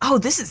now. Oh,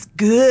 this is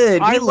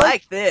good. We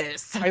like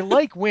this. I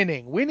like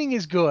winning. Winning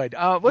is good.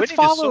 Winning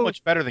is so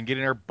much better than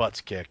getting our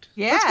butts kicked.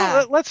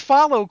 Yeah. Let's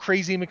follow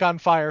Crazy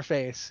McCon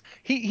Fireface.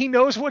 He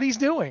knows what he's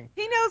doing.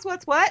 He knows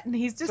what's what, and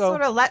he's just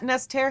sort of letting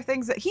us tear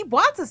things. He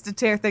wants us to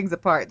tear things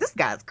apart. This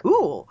guy's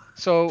cool.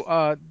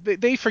 So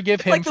they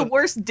forgive him. It's like the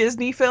worst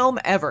Disney film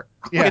ever.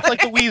 Yeah. It's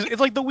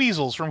like the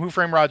weasels from Who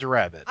Framed Roger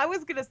Rabbit. I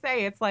was gonna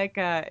say it's like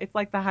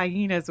the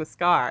hyenas with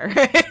Scar.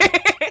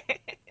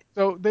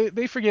 So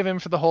they forgive him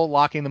for the whole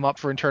locking them up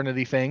for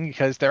eternity thing,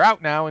 because they're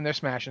out now and they're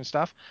smashing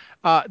stuff.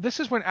 This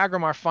is when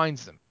Agromar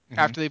finds them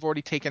after they've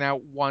already taken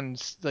out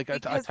a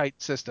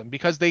tight system,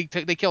 because they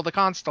killed the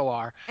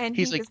Constellar. And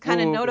he's like,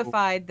 kind of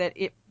notified that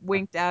it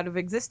winked out of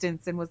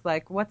existence and was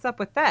like, what's up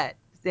with that?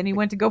 Then he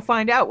went to go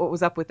find out what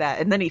was up with that,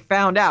 and then he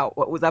found out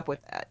what was up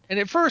with that. And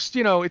at first,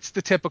 it's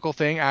the typical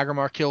thing.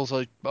 Agromar kills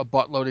a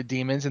buttload of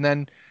demons, and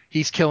then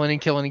he's killing,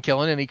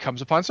 and he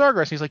comes upon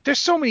Sargeras, and he's like, there's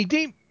so many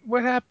demons.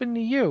 What happened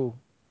to you?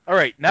 All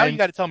right, now you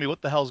got to tell me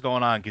what the hell's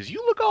going on, because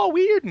you look all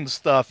weird and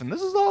stuff, and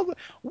this is all...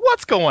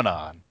 What's going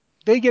on?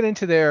 They get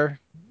into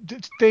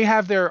they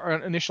have their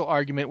initial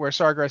argument where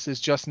Sargeras is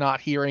just not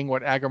hearing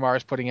what Agromar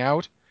is putting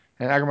out.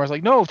 And Agromar's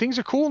like, no, things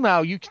are cool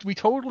now. We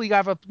totally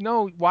have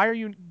no, why are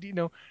you,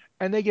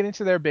 and they get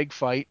into their big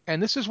fight.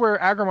 And this is where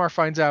Agromar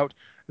finds out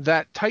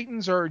that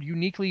Titans are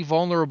uniquely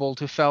vulnerable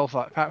to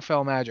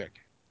fell magic,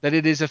 that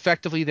it is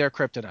effectively their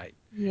kryptonite.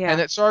 Yeah. And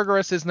that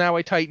Sargeras is now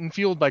a Titan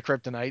fueled by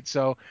kryptonite,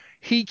 so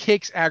he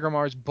kicks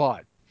Agromar's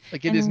butt.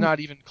 Like, it is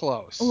not even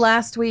close.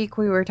 Last week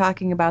we were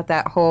talking about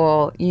that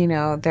whole,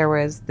 there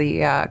was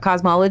the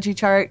cosmology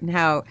chart and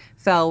how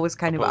Fel was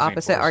kind Opposing of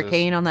opposite forces.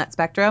 Arcane on that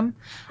spectrum.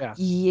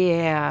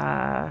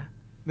 Yeah.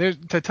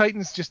 The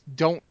Titans just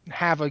don't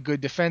have a good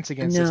defense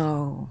against this.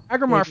 No.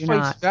 Agromar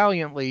fights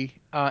valiantly,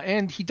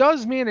 and he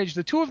does manage.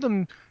 The two of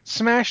them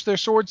smash their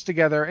swords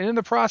together, and in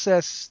the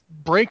process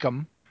break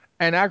them.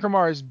 And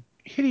Agromar is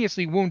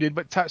hideously wounded,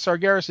 but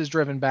Sargeras is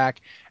driven back.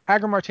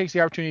 Agromar takes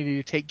the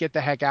opportunity to get the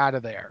heck out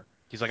of there.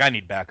 He's like, I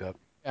need backup.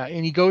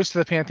 And he goes to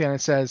the Pantheon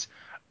and says,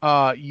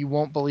 you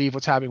won't believe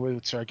what's happening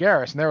with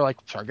Sargeras. And they're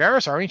like,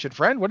 Sargeras, our ancient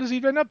friend? What has he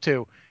been up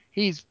to?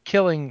 He's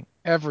killing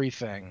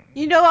everything.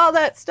 All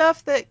that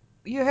stuff that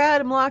you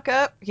had him lock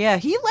up? Yeah,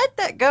 he let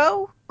that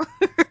go.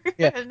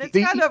 Yeah, and it's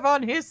kind of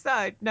on his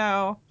side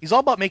now. He's all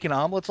about making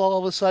omelets all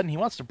of a sudden. He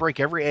wants to break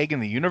every egg in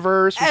the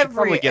universe. We should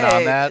probably get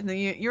on that.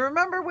 You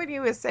remember when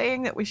he was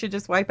saying that we should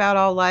just wipe out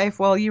all life?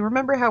 Well, you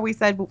remember how we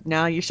said,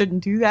 no, you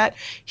shouldn't do that?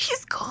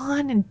 He's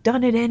gone and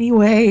done it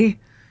anyway.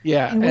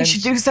 Yeah. And we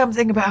should do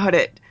something about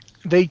it.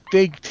 they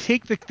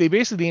take they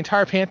basically the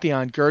entire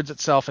pantheon girds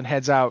itself and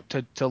heads out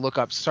to look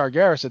up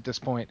Sargeras at this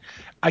point.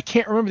 I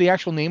can't remember the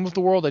actual name of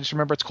the world. I just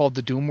remember it's called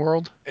the Doom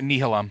World.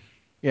 Nihilum.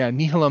 Yeah,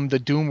 Nihilum, the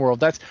Doom World.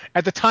 That's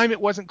at the time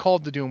it wasn't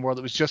called the Doom World.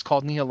 It was just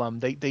called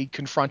Nihilum. They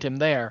confront him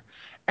there,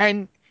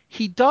 and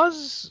he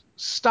does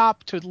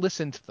stop to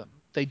listen to them.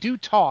 They do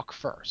talk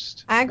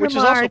first. Which is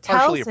also Agrimar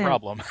partially tells a him.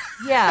 problem.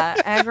 Yeah,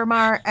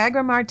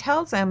 Agrimar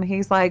tells him,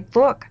 he's like,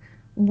 look,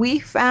 we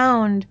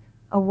found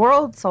a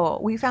world soul.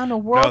 We found a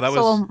world that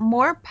soul was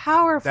more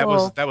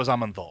powerful. that was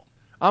Amanthul.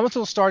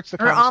 Amathul starts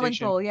the Or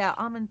conversation. Amanthul, yeah.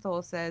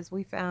 Amanthul says,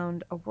 we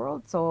found a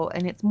world soul,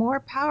 and it's more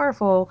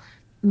powerful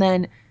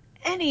than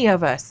any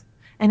of us.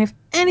 And if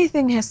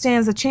anything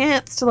stands a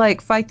chance to,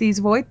 like, fight these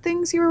void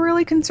things you were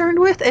really concerned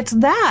with, it's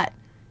that.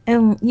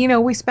 And, you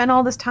know, we spent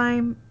all this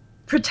time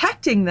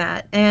protecting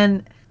that.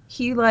 And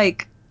he,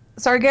 like,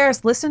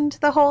 Sargeras listened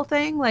to the whole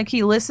thing. Like,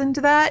 he listened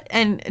to that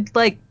and,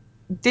 like,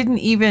 didn't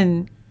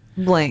even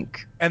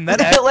blink. And then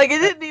Like, it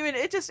didn't even,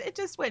 it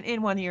just went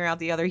in one ear out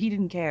the other. He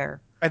didn't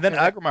care. And then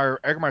Yeah.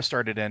 Agrimar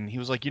started in. He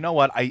was like, you know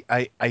what?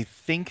 I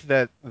think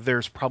that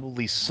there's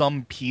probably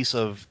some piece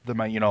of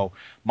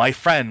my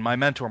friend, my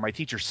mentor, my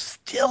teacher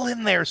still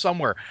in there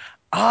somewhere.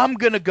 I'm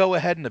gonna go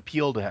ahead and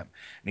appeal to him.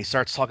 And he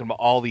starts talking about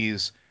all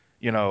these,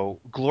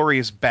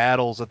 glorious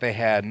battles that they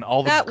had and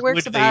all the That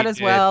works good about they as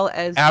did well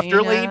as after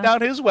Jaina. laying down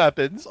his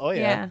weapons. Oh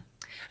yeah. Yeah.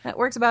 That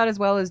works about as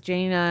well as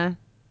Jaina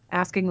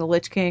asking the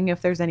Lich King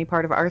if there's any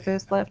part of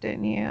Arthas left.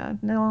 And yeah,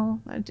 no,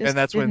 I just And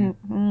that's didn't.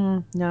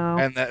 No.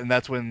 And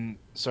that's when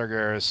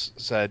Sargeras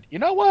said, you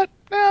know what?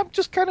 I'm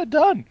just kind of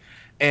done,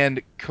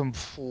 and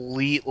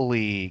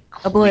completely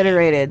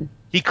Obliterated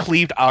he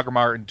cleaved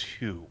Agrimar in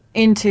two.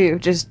 into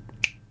just,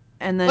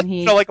 and then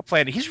he. Like a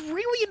planet. He's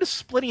really into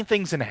splitting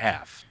things in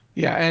half.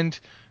 Yeah, and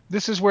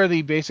this is where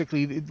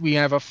basically we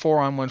have a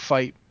 4-on-1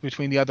 fight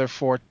between the other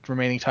 4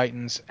 remaining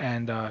Titans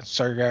and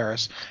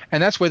Sargeras,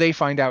 and that's where they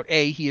find out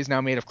A, he is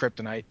now made of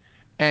kryptonite,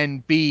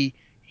 and B,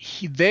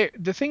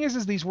 the thing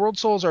is these world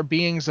souls are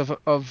beings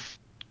of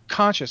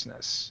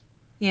consciousness.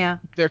 Yeah.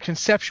 They're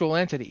conceptual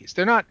entities.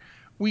 They're not.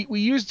 We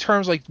use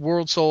terms like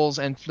world souls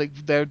and like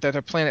that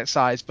are planet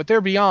sized, but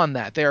they're beyond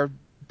that. They're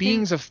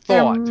beings of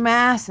thought. They're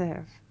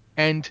massive.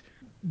 And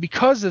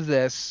because of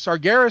this,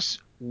 Sargeras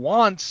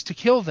wants to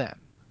kill them.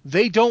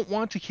 They don't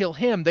want to kill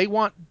him. They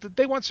want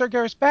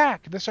Sargeras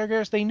back, the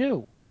Sargeras they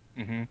knew.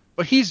 Mm-hmm.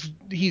 But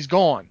he's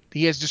gone.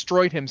 He has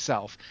destroyed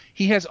himself.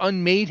 He has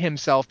unmade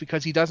himself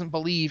because he doesn't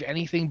believe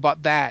anything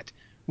but that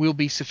will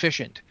be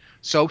sufficient.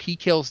 So he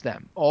kills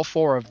them, all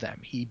 4 of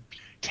them. He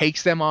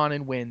takes them on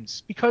and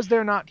wins because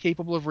they're not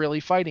capable of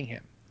really fighting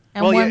him.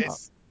 And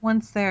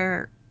once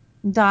they're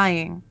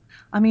dying,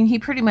 I mean, he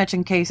pretty much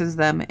encases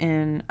them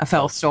in a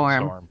fell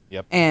storm.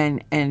 Yep.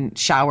 And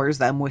showers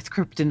them with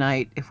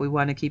kryptonite, if we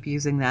want to keep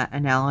using that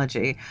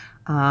analogy.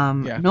 Yeah,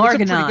 Norgannon,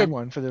 that's a pretty good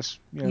one for this.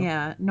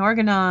 Yeah,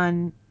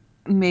 Norgannon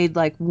made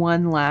like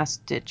one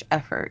last ditch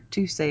effort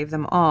to save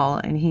them all,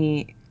 and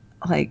he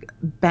like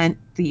bent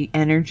the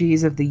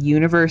energies of the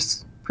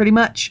universe pretty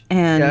much.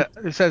 And yeah,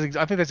 it says.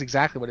 I think that's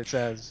exactly what it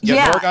says.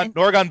 Yeah,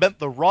 Norgon bent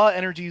the raw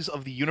energies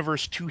of the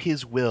universe to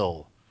his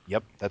will.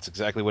 Yep, that's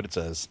exactly what it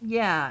says.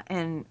 Yeah,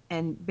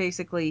 and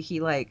basically he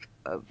like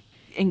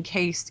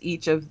encased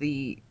each of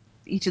the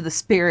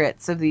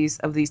spirits of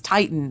these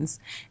Titans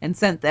and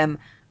sent them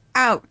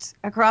out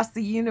across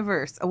the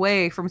universe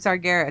away from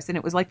Sargeras, and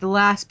it was like the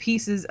last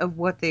pieces of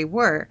what they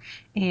were.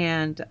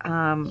 And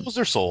It was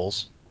their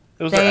souls.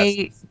 It was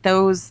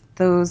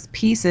those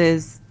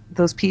pieces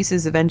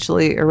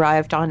eventually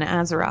arrived on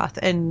Azeroth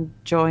and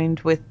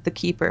joined with the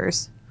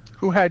Keepers,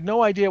 who had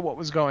no idea what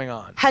was going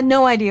on. Had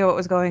no idea what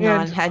was going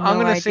on. And Had no I'm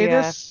going idea. to say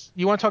this.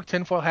 You want to talk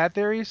tinfoil hat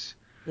theories?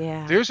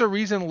 Yeah. There's a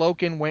reason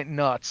Loken went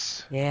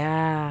nuts.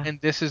 Yeah.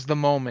 And this is the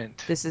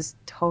moment. This is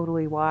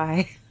totally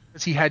why.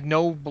 Because he had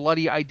no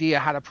bloody idea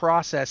how to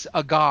process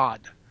a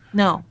god.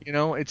 No.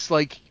 It's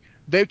like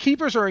the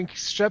Keepers are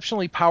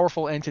exceptionally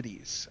powerful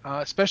entities,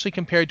 especially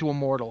compared to a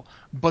mortal,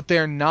 but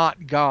they're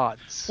not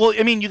gods. Well,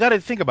 I mean, you got to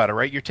think about it,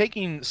 right? You're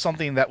taking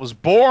something that was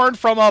born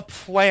from a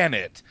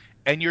planet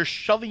and you're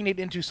shoving it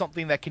into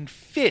something that can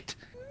fit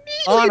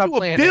on into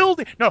a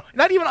building. No,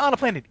 not even on a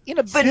planet. In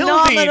a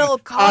phenomenal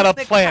building on a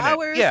planet.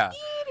 Powers Yeah.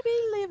 need to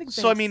be living things.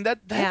 So I mean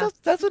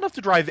that's enough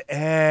to drive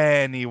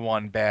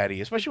anyone batty,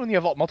 especially when you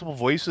have multiple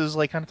voices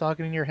like kind of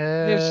talking in your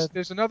head.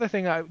 There's another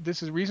thing.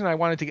 This is the reason I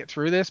wanted to get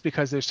through this,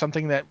 because there's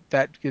something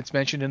that gets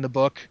mentioned in the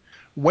book.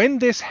 When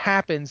this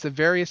happens, the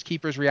various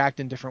keepers react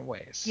in different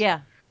ways. Yeah.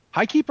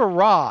 High Keeper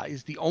Ra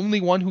is the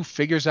only one who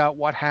figures out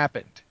what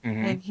happened.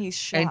 Mm-hmm. And he's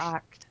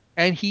shocked.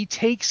 And he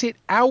takes it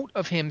out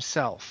of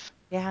himself.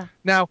 Yeah.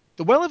 Now,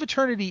 the Well of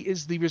Eternity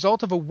is the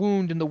result of a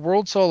wound in the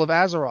world soul of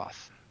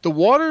Azeroth. The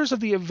waters of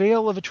the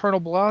Vale of Eternal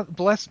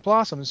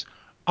Blossoms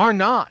are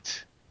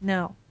not.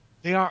 No.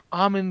 They are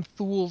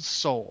Aman'Thul's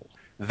soul.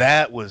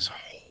 That was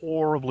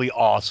horribly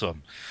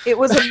awesome. It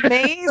was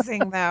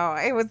amazing, though.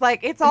 It was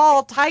like, it's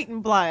all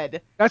Titan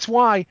blood. That's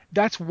why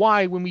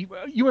when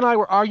you and I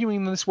were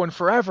arguing this one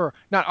forever,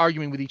 not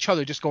arguing with each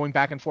other, just going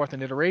back and forth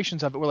in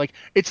iterations of it. We're like,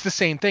 it's the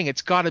same thing.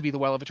 It's got to be the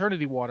Well of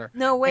Eternity water.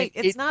 No, And wait,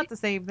 it's not the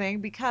same thing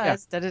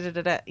because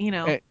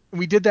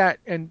we did that,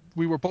 and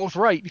we were both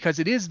right because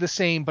it is the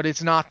same, but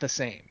it's not the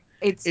same.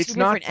 it's two It's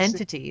not different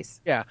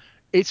entities. Yeah,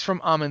 it's from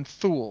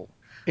Aman'Thul,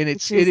 and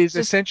it Which is just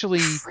essentially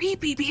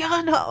creepy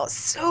beyond all.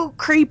 So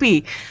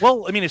creepy.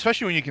 Well, I mean,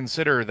 especially when you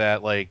consider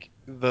that, like,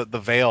 the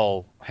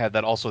Veil had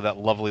that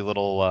lovely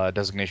little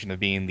designation of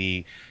being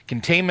the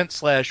containment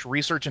 /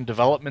 research and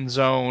development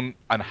zone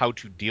on how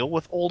to deal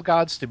with old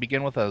gods to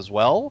begin with as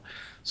well.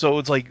 So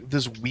it's like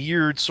this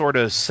weird sort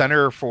of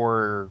center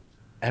for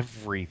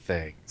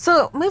everything.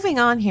 So moving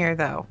on here,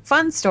 though,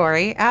 fun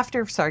story.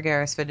 After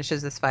Sargeras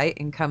finishes this fight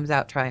and comes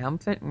out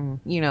triumphant, and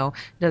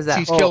does that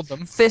he's whole killed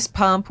them. fist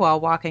pump while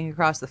walking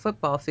across the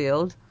football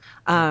field,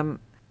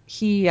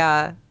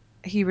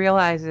 he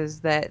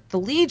realizes that the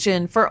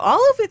Legion, for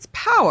all of its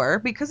power,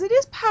 because it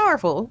is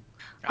powerful,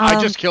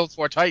 I just killed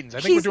 4 Titans. I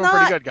think we're doing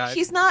pretty good, guys.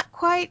 He's not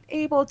quite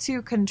able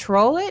to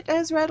control it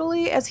as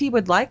readily as he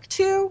would like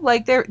to.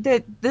 Like,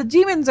 the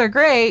demons are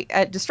great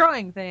at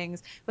destroying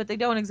things, but they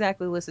don't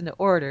exactly listen to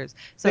orders.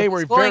 So they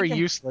were very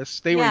useless.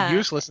 They were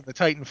useless in the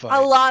Titan fight.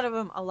 A lot of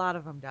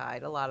them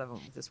died. A lot of them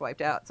just wiped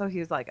out. So he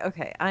was like,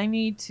 okay, I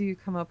need to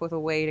come up with a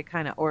way to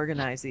kind of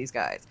organize these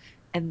guys.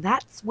 And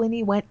that's when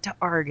he went to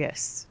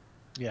Argus.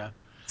 Yeah.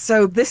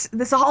 So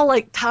this all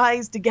like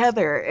ties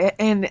together,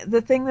 and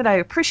the thing that I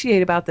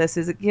appreciate about this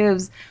is it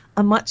gives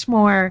a much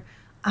more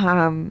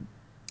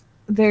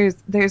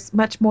there's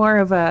much more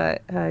of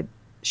a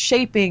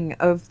shaping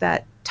of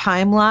that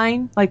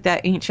timeline, like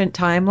that ancient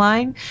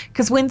timeline,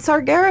 because when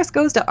Sargeras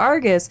goes to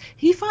Argus,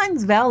 he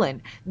finds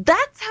Velen.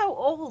 That's how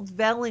old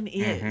Velen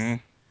is.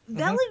 Mm-hmm.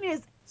 Velen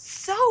is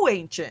so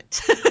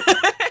ancient.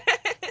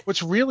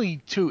 What's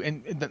really too,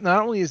 and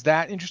not only is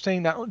that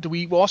interesting, do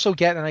we also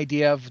get an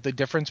idea of the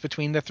difference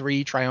between the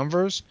 3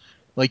 triumvirs?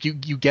 Like you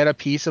get a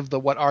piece of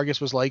what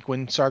Argus was like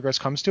when Sargeras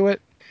comes to it.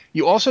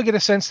 You also get a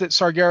sense that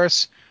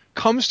Sargeras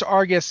comes to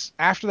Argus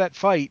after that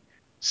fight,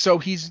 so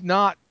he's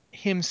not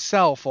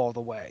himself all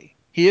the way.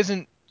 He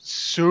isn't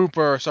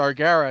super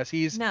Sargeras.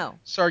 He's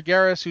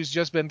Sargeras who's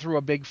just been through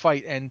a big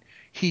fight, and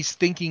he's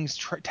thinking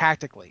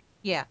tactically.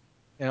 Yeah.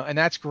 And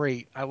that's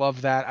great. I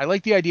love that. I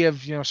like the idea of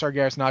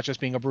Sargeras not just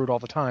being a brute all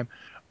the time.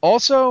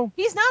 Also,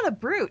 he's not a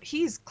brute.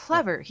 He's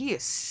clever. He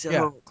is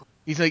clever.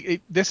 He's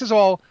like, this is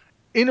all,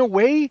 in a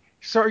way,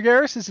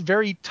 Sargeras is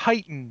very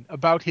Titan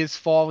about his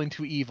fall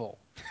into evil.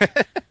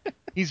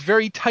 He's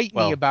very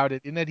Titan-y about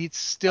it, in that he's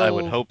still. I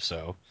would hope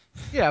so.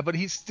 Yeah, but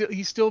he's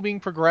still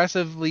being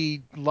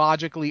progressively,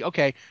 logically,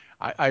 okay,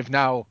 I've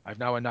now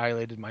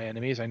annihilated my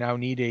enemies. I now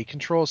need a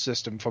control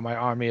system for my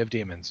army of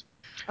demons.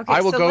 Okay,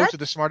 I will go to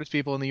the smartest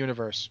people in the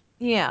universe.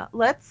 Yeah,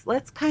 let's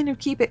kind of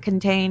keep it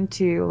contained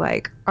to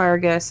like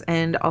Argus,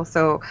 and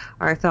also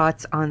our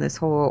thoughts on this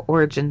whole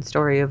origin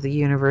story of the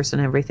universe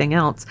and everything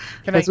else.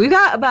 Because we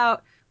got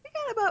about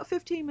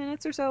 15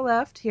 minutes or so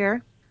left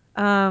here.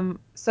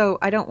 So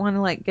I don't want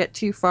to like get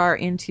too far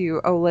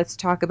into let's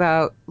talk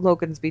about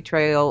Loken's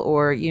betrayal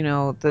or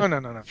No.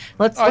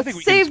 Let's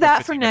save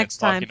that for next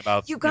time.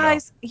 You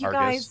guys,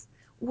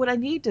 what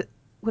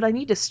I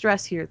need to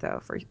stress here,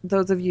 though, for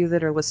those of you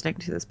that are listening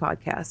to this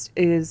podcast,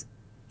 is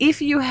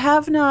if you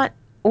have not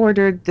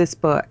ordered this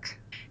book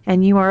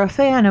and you are a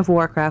fan of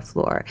Warcraft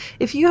lore,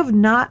 if you have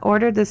not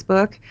ordered this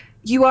book,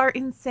 you are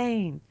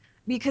insane.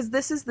 Because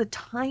this is the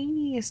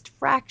tiniest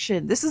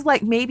fraction. This is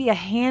like maybe a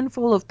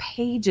handful of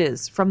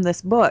pages from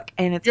this book,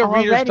 and it's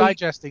already readers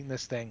digesting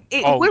this thing.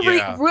 This is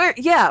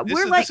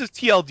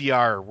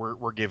TLDR.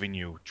 We're giving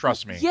you.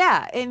 Trust me.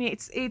 Yeah, and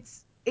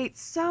it's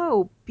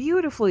so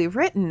beautifully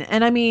written,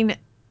 and I mean,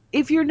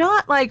 if you're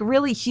not like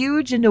really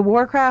huge into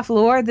Warcraft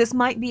lore, this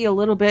might be a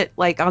little bit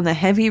like on the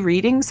heavy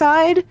reading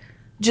side,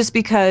 just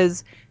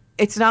because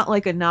it's not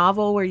like a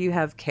novel where you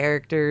have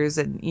characters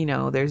and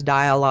there's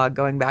dialogue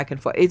going back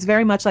and forth. It's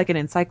very much like an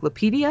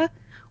encyclopedia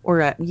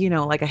or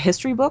like a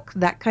history book,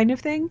 that kind of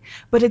thing.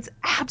 But it's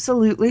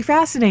absolutely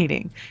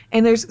fascinating,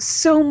 and there's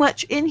so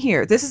much in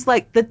here. This is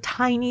like the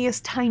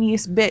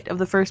tiniest bit of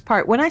the first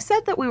part. When I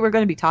said that we were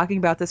going to be talking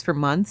about this for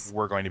months,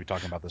 we're going to be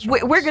talking about this.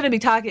 We're going to be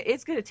talking.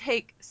 It's going to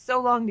take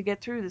so long to get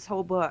through this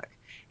whole book,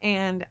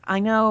 and I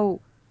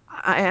know.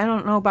 I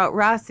don't know about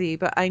Rossi,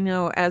 but I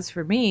know as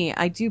for me,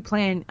 I do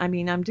plan. I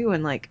mean, I'm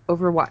doing like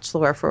Overwatch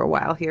lore for a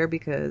while here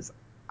because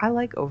I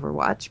like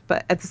Overwatch,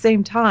 but at the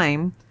same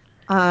time,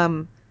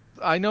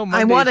 I know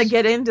I want to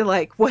get into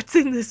like what's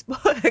in this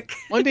book.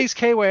 Monday's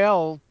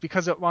KYL,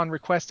 because it's on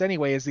request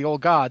anyway, is the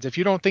Old Gods. If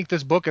you don't think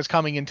this book is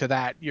coming into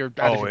that, you're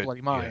out of your bloody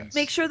mind. Yes.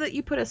 Make sure that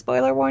you put a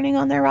spoiler warning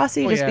on there,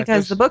 Rossi,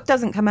 because the book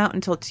doesn't come out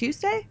until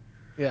Tuesday.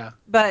 Yeah.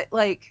 But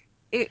like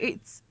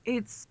it's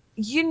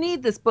you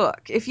need this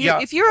book. If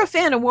you're a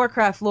fan of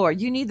Warcraft lore,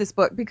 you need this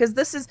book, because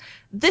this is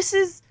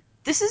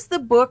the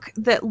book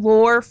that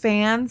lore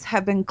fans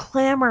have been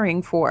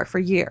clamoring for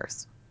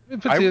years.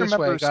 I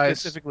remember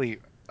specifically.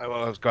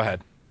 Go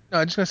ahead. No,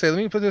 I'm just gonna say. Let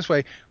me put it this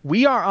way: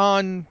 we are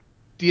on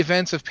the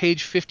events of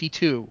page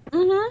 52.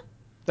 Mm-hmm.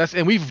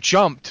 And we've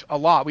jumped a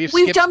lot. We have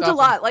We've skipped jumped a stuff. And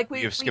lot. Like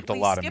We have skipped a we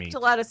lot of skipped meat. a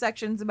lot of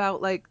sections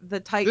about like the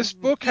this Titan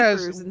book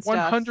has keepers and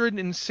stuff.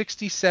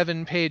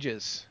 167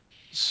 pages,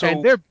 and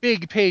So they're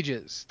big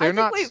pages. I They're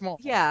think not small.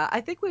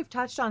 I think we've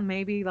touched on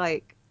maybe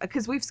like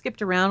because we've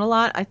skipped around a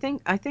lot. I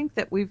think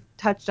that we've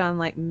touched on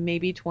like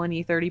maybe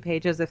 20, 30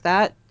 pages if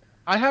that.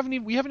 We haven't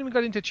even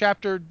got into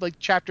chapter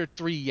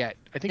 3 yet.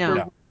 I think No.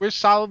 No. we're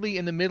solidly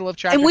in the middle of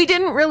chapter. And we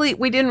didn't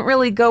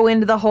really go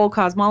into the whole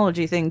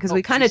cosmology thing because Oh,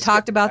 we kind we of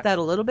talked skipped about that. that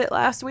a little bit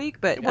last week,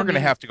 but we're I going to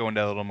mean, have to go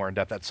into that a little more in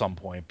depth at some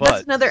point. that's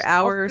But another Of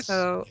hour or this,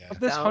 so. Yeah. of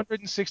this So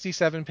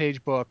 167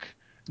 page book,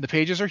 the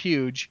pages are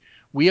huge.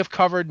 We have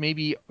covered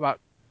maybe about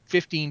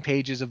 15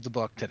 pages of the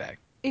book today.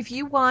 if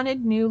you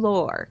wanted new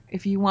lore,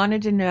 if you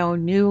wanted to know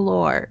new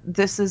lore,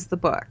 this is the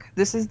book.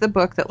 This is the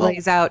book that Well,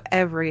 lays out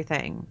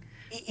everything.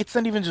 it's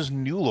not even just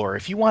new lore.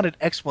 If you wanted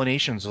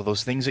explanations of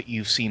those things that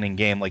you've seen in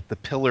game, like the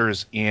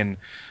pillars in,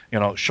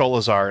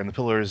 Sholazar and the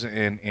pillars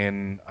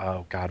in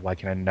oh god, why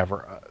can I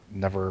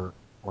never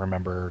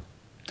remember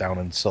down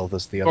in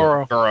Sylvis the other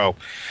Goro. Goro.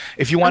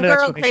 If you wanted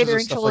Ungoro explanations Crater of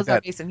and stuff like Cholazar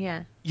that, Basin,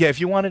 yeah. yeah, if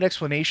you wanted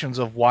explanations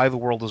of why the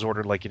world is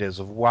ordered like it is,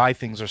 of why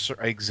things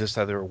exist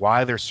either,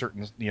 why there's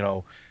certain,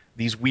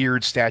 these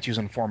weird statues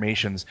and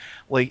formations,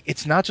 like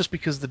it's not just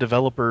because the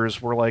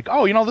developers were like,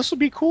 oh, this would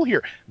be cool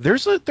here.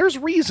 There's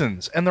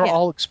reasons, and they're Yeah.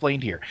 all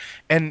explained here.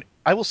 And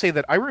I will say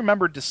that I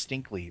remember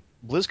distinctly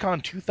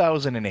BlizzCon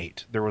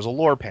 2008. There was a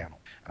lore panel,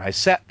 and I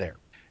sat there,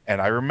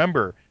 and I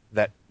remember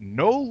that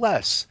no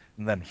less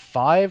than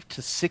 5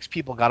 to 6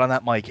 people got on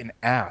that mic and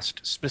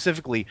asked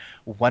specifically,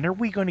 when are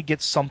we going to get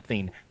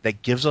something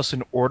that gives us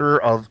an order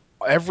of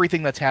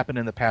everything that's happened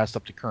in the past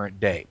up to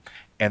current day?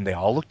 And they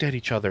all looked at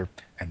each other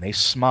and they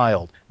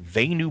smiled.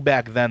 They knew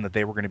back then that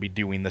they were going to be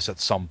doing this at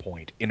some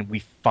point, and we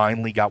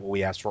finally got what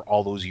we asked for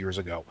all those years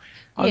ago.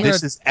 Yeah.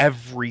 This is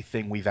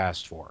everything we've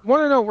asked for.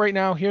 Want to know right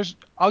now?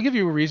 I'll give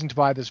you a reason to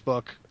buy this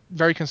book.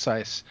 Very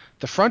concise.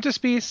 The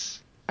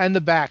frontispiece and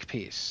the back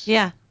piece.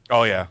 Yeah.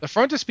 Oh yeah. The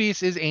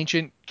frontispiece is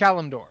ancient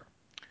Kalimdor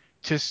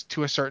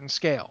to a certain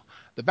scale.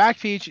 The back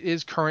piece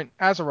is current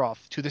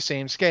Azeroth to the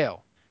same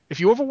scale. If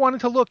you ever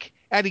wanted to look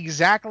at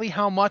exactly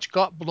how much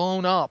got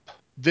blown up,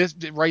 this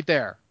right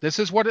there. This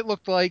is what it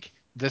looked like.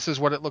 This is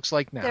what it looks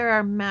like now. There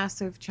are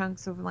massive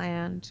chunks of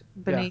land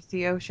beneath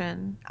the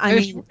ocean. I And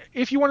mean,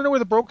 if you want to know where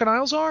the Broken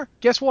Isles are,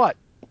 guess what?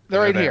 They're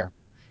right there. here.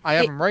 I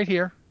have It- them right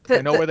here. the-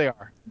 I know the- where they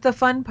are. the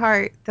fun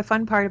part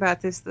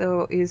about this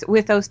though is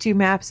with those two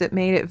maps it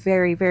made it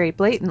very, very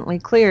blatantly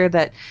clear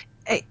that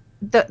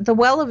the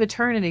Well of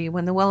Eternity,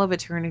 when the Well of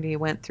Eternity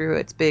went through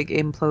its big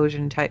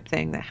implosion type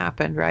thing that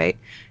happened, right?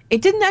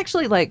 It didn't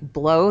actually like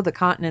blow the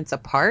continents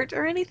apart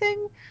or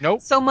anything.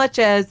 Nope. So much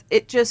as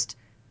it just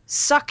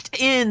sucked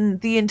in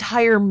the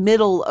entire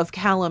middle of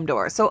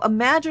Kalimdor. So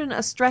imagine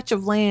a stretch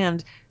of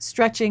land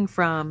stretching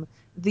from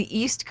the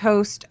east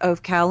coast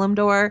of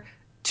Kalimdor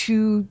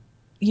to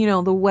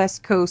the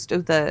west coast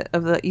of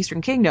the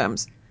Eastern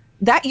Kingdoms.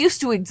 That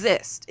used to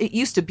exist. It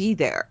used to be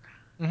there.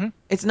 Mm-hmm.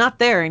 It's not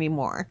there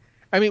anymore.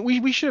 I mean,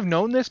 we should have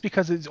known this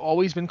because it's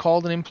always been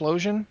called an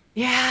implosion.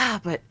 Yeah,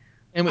 but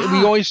And we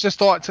always just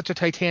thought such a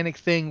titanic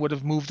thing would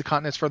have moved the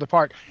continents further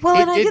apart. well,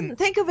 It and I didn't. didn't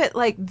think of it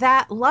like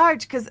that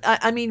large because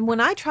I mean, when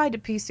I tried to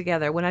piece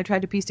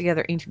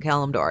together Ancient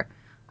Kalimdor,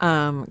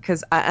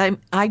 because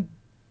I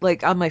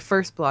like on my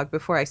first blog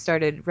before I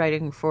started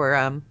writing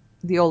for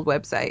the old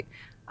website,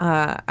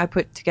 I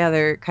put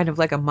together kind of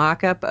like a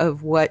mock-up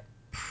of what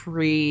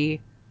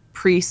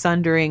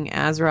pre-sundering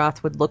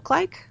Azeroth would look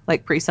like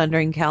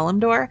pre-sundering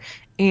Kalimdor,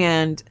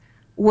 and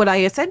what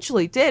I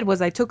essentially did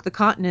was I took the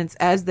continents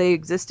as they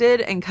existed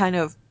and kind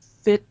of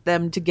fit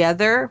them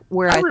together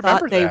where I I thought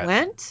remember they that.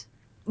 went.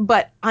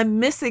 But I'm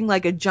missing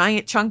like a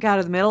giant chunk out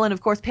of the middle, and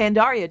of course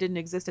Pandaria didn't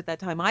exist at that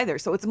time either,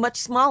 so it's much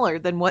smaller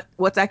than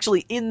what's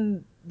actually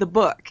in the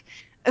book.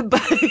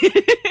 But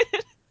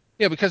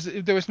Yeah, because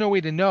there was no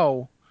way to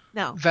know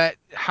no, that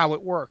how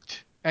it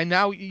worked. And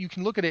now you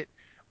can look at it.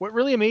 What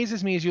really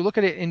amazes me is you look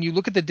at it and you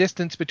look at the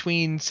distance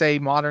between, say,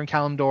 modern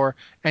Kalimdor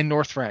and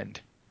Northrend.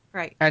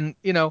 right? And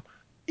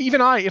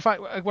even if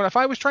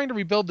I was trying to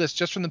rebuild this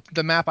just from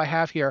the map I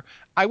have here,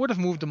 I would have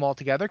moved them all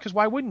together because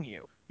why wouldn't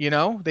you?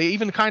 They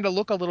even kind of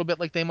look a little bit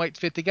like they might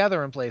fit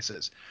together in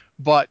places.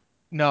 But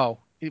no,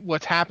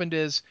 what's happened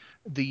is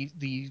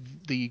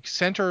the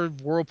center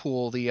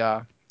whirlpool,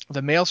 the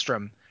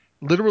maelstrom,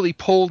 literally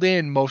pulled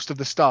in most of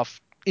the stuff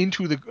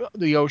into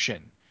the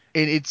ocean,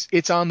 and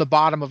it's on the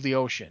bottom of the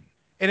ocean.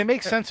 And it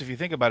makes sense if you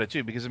think about it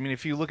too, because I mean,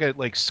 if you look at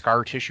like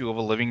scar tissue of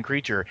a living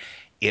creature,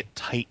 it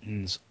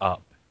tightens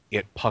up,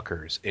 it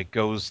puckers, it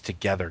goes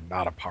together,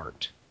 not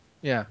apart.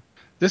 Yeah,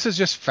 this is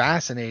just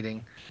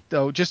fascinating,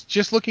 though.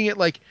 Just looking at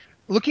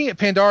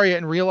Pandaria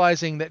and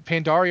realizing that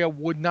Pandaria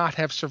would not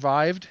have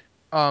survived.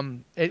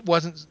 It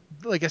wasn't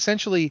like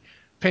essentially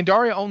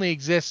Pandaria only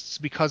exists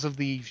because of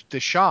the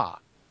Shah,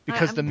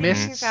 because I'm the giving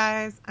you mists.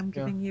 guys, Yeah.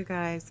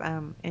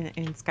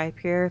 in Skype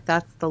here.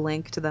 That's the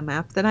link to the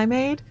map that I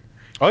made.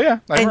 Oh yeah,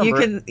 I And you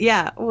remember it. can,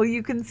 yeah, well,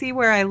 you can see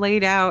where I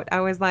laid out.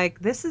 I was like,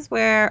 this is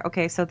where,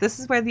 okay, so this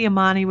is where the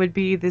Amani would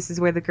be. This is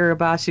where the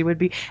Gurabashi would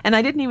be. And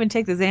I didn't even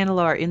take the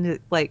Zandalar into,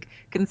 like,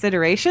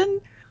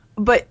 consideration.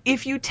 But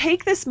if you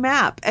take this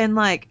map and,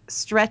 like,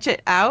 stretch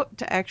it out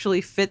to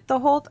actually fit the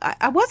whole,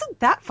 I wasn't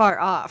that far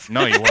off.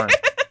 No, you weren't.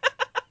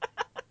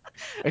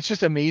 It's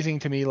just amazing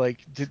to me, like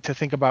to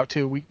think about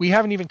too. We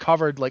haven't even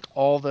covered like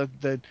all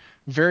the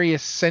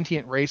various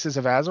sentient races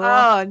of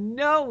Azeroth. Oh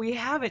no, we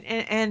haven't.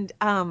 And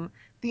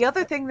the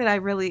other thing that I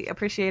really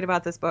appreciate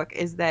about this book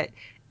is that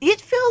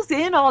it fills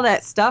in all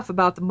that stuff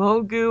about the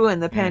Mogu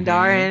and the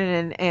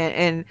Pandaren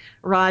and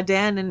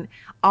Raden and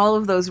all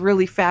of those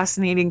really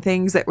fascinating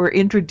things that were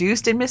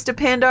introduced in Mista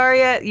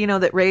Pandaria, you know,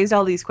 that raised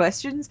all these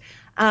questions.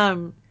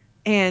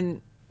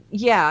 And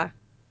yeah,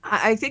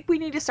 I think we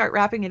need to start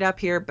wrapping it up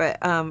here. But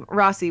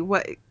Rossi,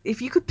 what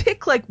if you could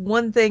pick like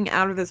one thing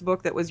out of this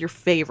book that was your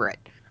favorite?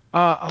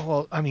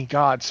 Well, I mean,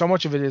 God, so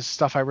much of it is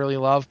stuff I really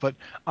love, but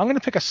I'm gonna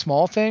pick a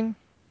small thing,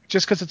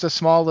 just because it's a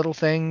small little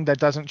thing that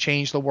doesn't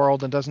change the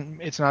world and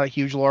doesn't. It's not a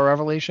huge lore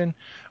revelation,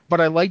 but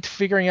I liked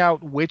figuring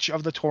out which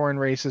of the Tauren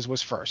races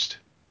was first,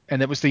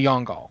 and it was the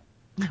Yongal.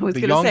 I was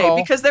The going to say, Yongal,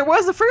 because there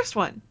was a first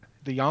one.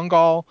 the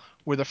Yongal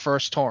were the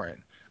first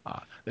Tauren.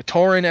 The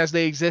Tauren, as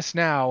they exist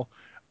now,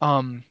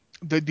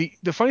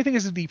 the funny thing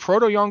is that the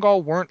Proto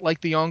Yongal weren't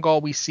like the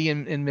Yongal we see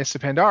in Mists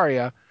of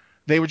Pandaria.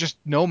 They were just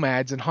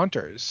nomads and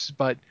hunters,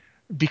 but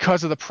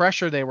because of the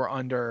pressure they were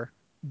under,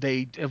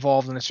 they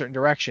evolved in a certain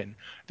direction.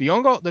 The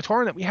Yongal, the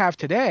Tauren that we have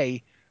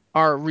today,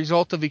 are a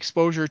result of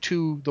exposure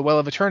to the Well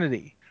of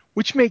Eternity,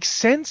 which makes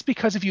sense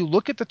because if you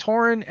look at the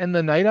Tauren and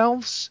the Night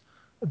Elves,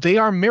 they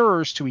are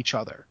mirrors to each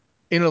other.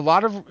 In a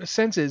lot of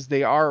senses,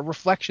 they are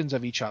reflections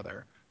of each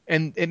other.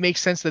 And it makes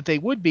sense that they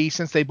would be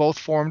since they both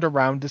formed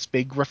around this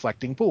big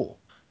reflecting pool.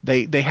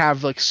 They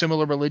have like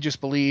similar religious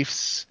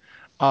beliefs,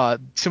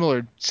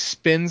 similar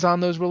spins on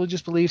those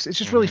religious beliefs. It's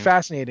just really Hmm.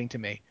 fascinating to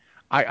me.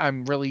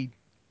 I'm really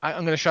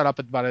I'm going to shut up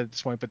about it at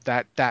this point, but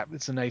that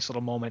it's a nice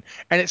little moment,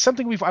 and it's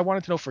something I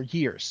wanted to know for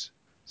years.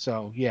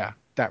 So yeah,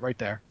 that right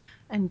there.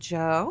 And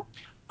Joe?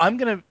 I'm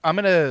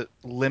gonna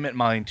limit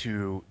mine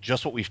to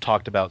just what we've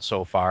talked about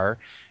so far,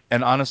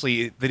 and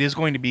honestly, that is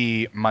going to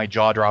be my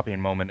jaw-dropping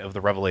moment of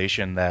the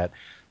revelation that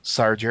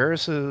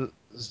Sargeras'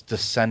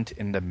 descent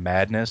into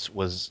madness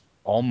was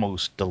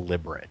almost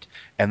deliberate,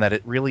 and that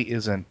it really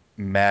isn't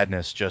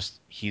madness. Just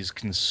he's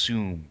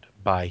consumed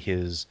by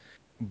his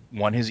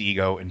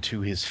ego, and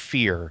two, his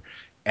fear.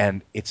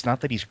 And it's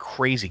not that he's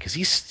crazy, because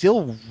he's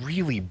still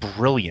really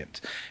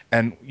brilliant.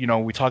 And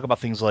we talk about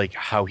things like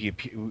how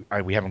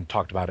we haven't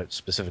talked about it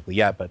specifically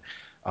yet, but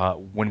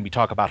when we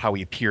talk about how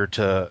he appeared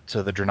to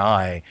the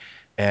Draenei,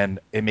 and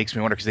it makes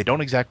me wonder because they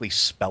don't exactly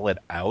spell it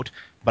out,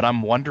 but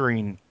I'm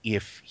wondering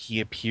if he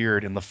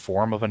appeared in the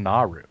form of a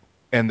Naru.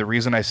 And the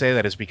reason I say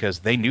that is because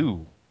they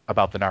knew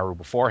about the Naru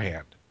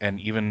beforehand, and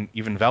even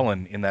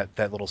Velen in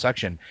that little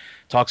section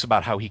talks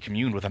about how he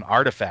communed with an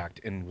artifact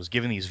and was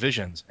given these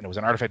visions, and it was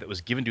an artifact that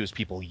was given to his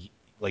people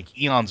like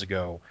eons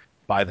ago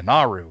by the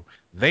Naru.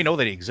 They know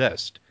that he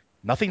exists.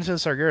 Nothing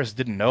says Sargeras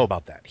didn't know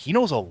about that. He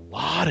knows a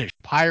lot of.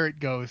 Pirate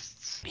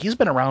ghosts. He's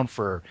been around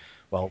for,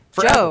 well,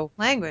 forever. Joe,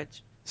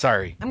 language.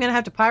 Sorry, I'm going to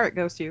have to pirate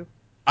ghost you.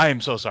 I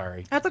am so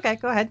sorry. That's okay.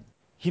 Go ahead.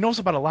 He knows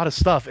about a lot of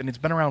stuff, and it's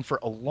been around for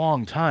a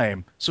long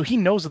time. So he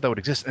knows that would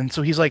exist, and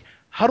so he's like,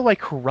 "How do I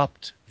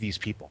corrupt these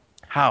people?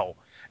 How?"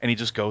 And he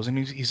just goes and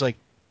he's like,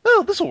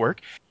 "Oh, this will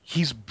work."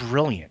 He's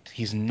brilliant.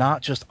 He's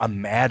not just a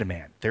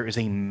madman. There is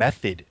a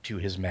method to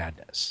his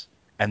madness.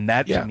 And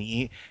that to Yeah.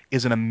 me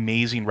is an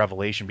amazing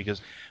revelation,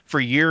 because for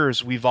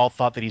years we've all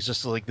thought that he's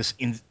just like this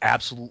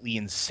absolutely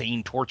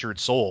insane, tortured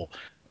soul.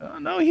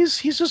 No,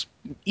 he's just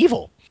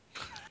evil.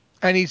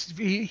 And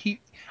he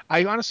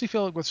I honestly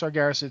feel like with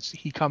Sargeras,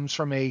 he comes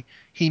from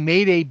he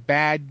made a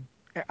bad.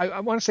 I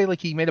want to say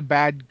like he made a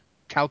bad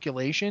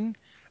calculation,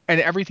 and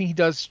everything he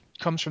does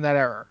comes from that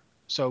error.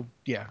 So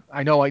yeah,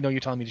 I know you're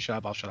telling me to shut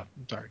up. I'll shut up.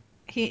 I'm sorry.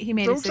 He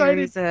made So a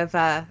excited. series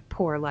of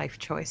poor life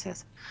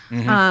choices.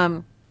 Hmm.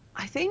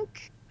 I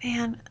think,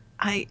 man,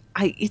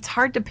 it's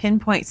hard to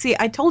pinpoint. See,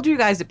 I told you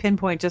guys to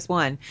pinpoint just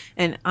one,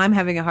 and I'm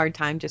having a hard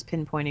time just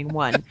pinpointing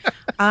one.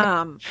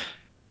 Um,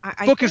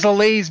 I Book is think, a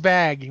Lay's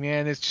bag,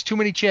 man. It's just too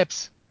many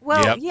chips.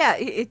 well, Yep. yeah,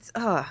 it's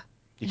You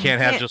you can't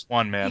have can't just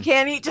one, you man.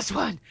 can't eat just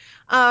one.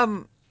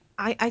 Um,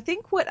 I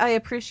think what I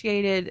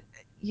appreciated,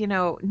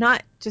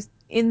 not just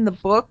in the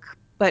book,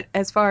 but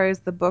as far as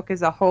the book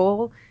as a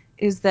whole,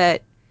 is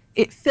that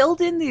it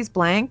filled in these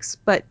blanks,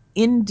 but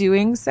in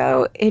doing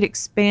so, it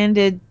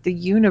expanded the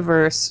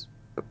universe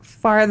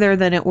farther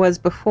than it was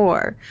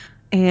before.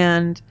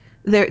 And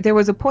there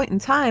was a point in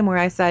time where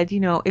I said,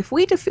 if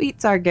we defeat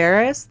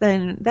Sargeras,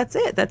 then that's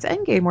it. That's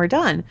endgame. We're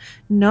done.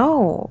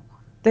 No,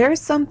 there's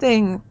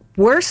something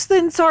worse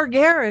than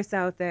Sargeras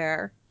out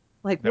there,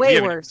 like That we way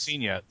haven't even worse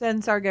seen yet.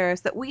 than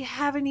Sargeras that we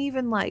haven't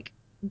even like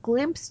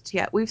glimpsed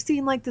yet. We've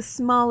seen like the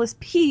smallest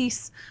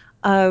piece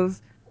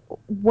of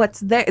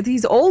what's there.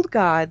 These old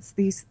gods,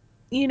 these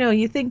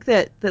you think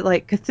that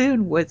like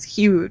Cthulhu was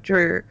huge,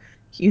 or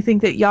You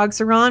think that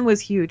Yogg-Saron was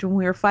huge when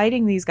we were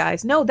fighting these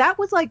guys. No, that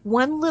was like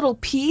one little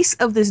piece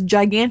of this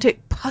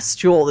gigantic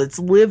pustule that's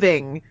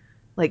living,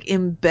 like,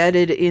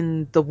 embedded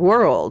in the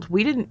world.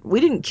 We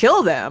didn't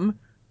kill them.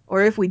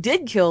 Or if we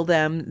did kill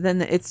them,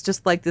 then it's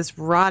just like this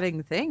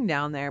rotting thing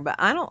down there. But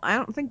I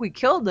don't think we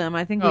killed them.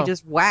 I think we Oh.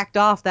 just whacked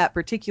off that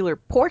particular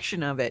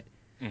portion of it.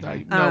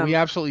 No, we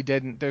absolutely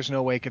didn't. There's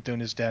no way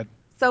Cthulhu is dead.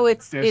 So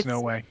There's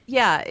no way.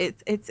 Yeah,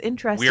 it's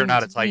interesting. We are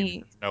not a to Titan.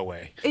 me. No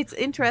way. It's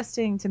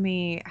interesting to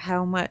me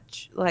how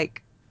much,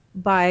 like,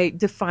 by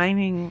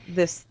defining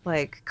this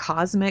like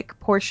cosmic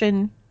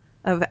portion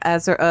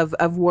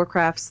of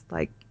Warcraft's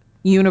like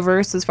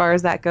universe, as far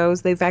as that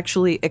goes, they've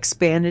actually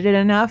expanded it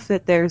enough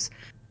that there's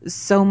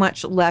so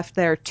much left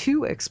there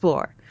to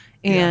explore,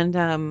 and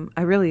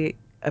I really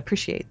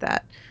appreciate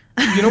that.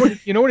 You know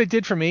what? You know what it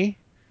did for me?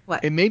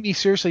 What? It made me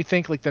seriously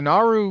think. Like the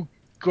Naru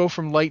go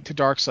from light to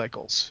dark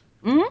cycles,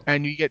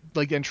 and you get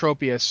like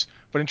Entropius,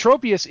 but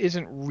Entropius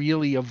isn't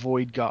really a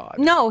void god.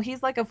 No,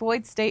 he's like a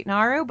void state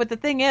Naru, but the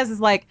thing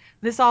is like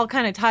this all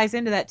kind of ties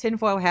into that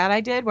tinfoil hat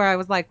I did, where I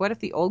was like, what if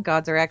the old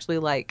gods are actually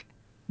like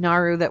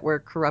Naru that were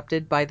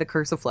corrupted by the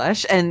curse of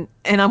flesh? And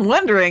I'm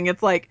wondering,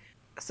 it's like,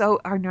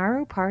 so are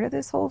Naru part of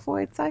this whole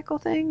void cycle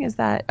thing? Is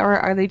that, or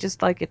are they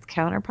just like its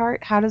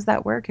counterpart? How does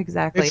that work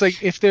exactly? It's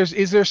like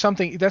is there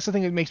something? That's the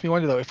thing that makes me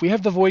wonder though. If we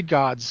have the void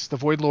gods, the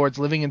void lords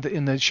living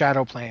in the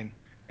shadow plane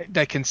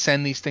that can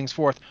send these things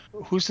forth,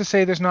 who's to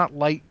say there's not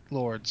light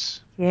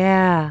lords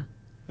Yeah.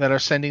 that are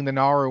sending the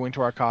Naru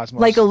into our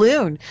cosmos? Like a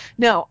loon.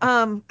 No,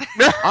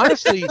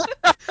 honestly,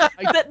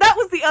 that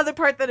was the other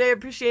part that I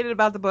appreciated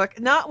about the book.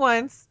 Not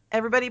once,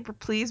 everybody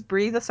please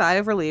breathe a sigh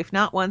of relief,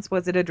 not once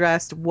was it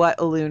addressed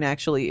what a loon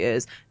actually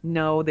is.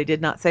 No, they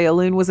did not say a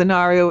loon was a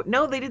Naru.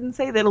 No, they didn't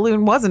say that a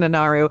loon wasn't a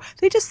Naru.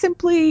 They just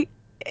simply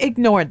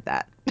ignored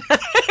that.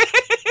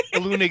 A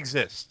loon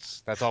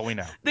exists. That's all we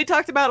know. They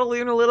talked about a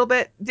loon a little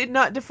bit, did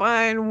not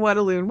define what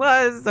a loon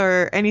was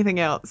or anything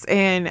else.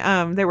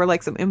 And there were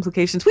like some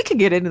implications. We could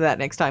get into that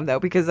next time though,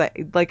 because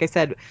like I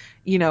said,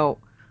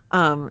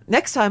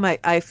 next time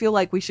I feel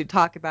like we should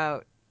talk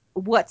about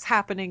what's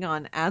happening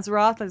on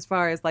Azeroth as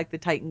far as like the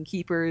Titan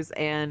Keepers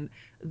and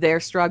their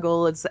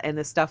struggle and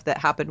the stuff that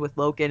happened with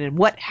Loken and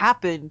what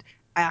happened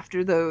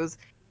after those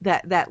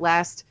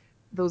last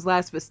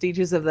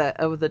vestiges of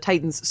the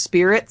Titans'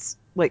 spirits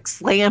like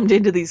slammed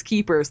into these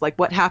keepers. Like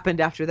what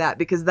happened after that,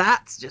 because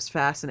that's just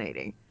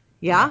fascinating.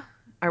 Yeah?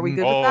 Are we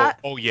good with that?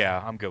 Oh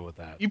yeah, I'm good with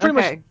that. You pretty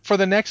much for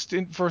the next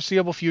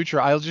foreseeable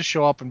future, I'll just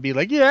show up and be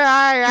like,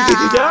 yeah.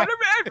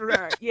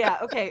 Yeah.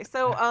 Okay.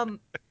 So,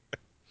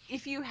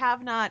 if you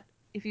have not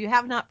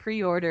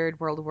pre-ordered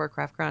World of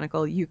Warcraft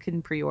Chronicle, you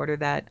can pre-order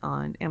that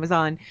on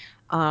Amazon.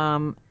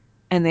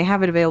 And they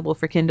have it available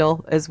for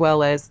Kindle as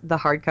well as the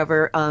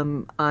hardcover.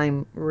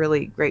 I'm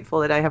really grateful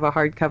that I have a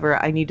hardcover.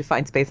 I need to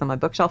find space on my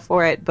bookshelf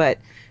for it, but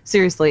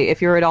seriously,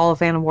 if you're at all a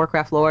fan of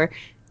Warcraft lore,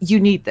 you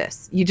need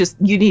this. You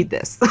need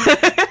this.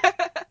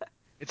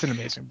 It's an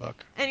amazing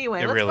book.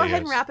 Anyway, let's go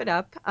ahead and wrap it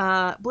up.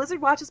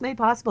 Blizzard Watch is made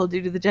possible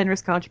due to the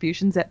generous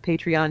contributions at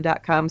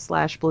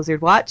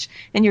patreon.com/BlizzardWatch,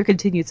 and your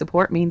continued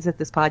support means that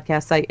this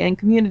podcast site and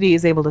community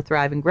is able to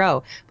thrive and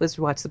grow.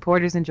 Blizzard Watch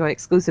supporters enjoy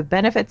exclusive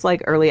benefits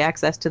like early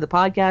access to the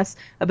podcast,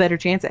 a better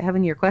chance at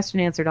having your question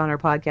answered on our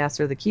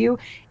podcast or the queue,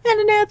 and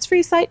an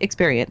ads-free site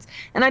experience.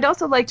 And I'd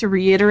also like to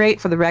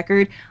reiterate for the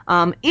record,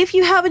 if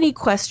you have any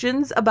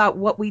questions about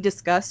what we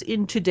discussed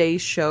in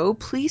today's show,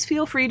 please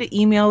feel free to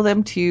email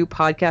them to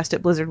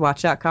podcast@blizzardwatch.com.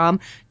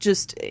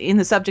 Just in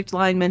the subject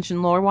line,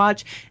 mention Lore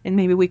Watch, and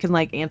maybe we can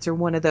like answer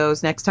one of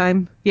those next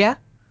time. Yeah?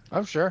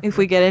 I'm sure. If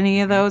we get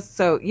any of those.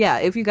 So yeah,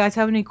 if you guys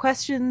have any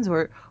questions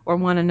or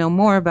want to know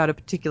more about a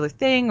particular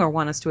thing or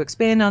want us to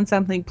expand on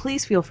something,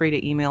 please feel free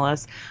to email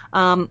us.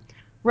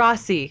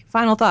 Rossi,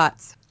 final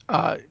thoughts.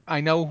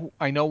 I know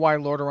why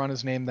Lordaeron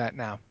is named that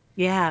now.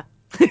 Yeah.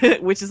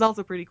 Which is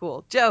also pretty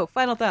cool. Joe,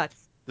 final thoughts.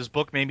 This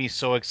book made me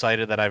so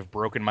excited that I've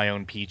broken my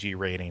own PG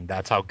rating.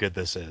 That's how good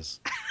this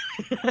is.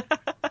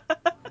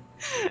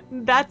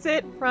 That's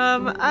it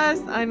from us.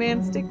 I'm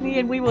Ann Stickney,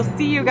 and we will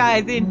see you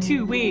guys in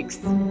 2 weeks.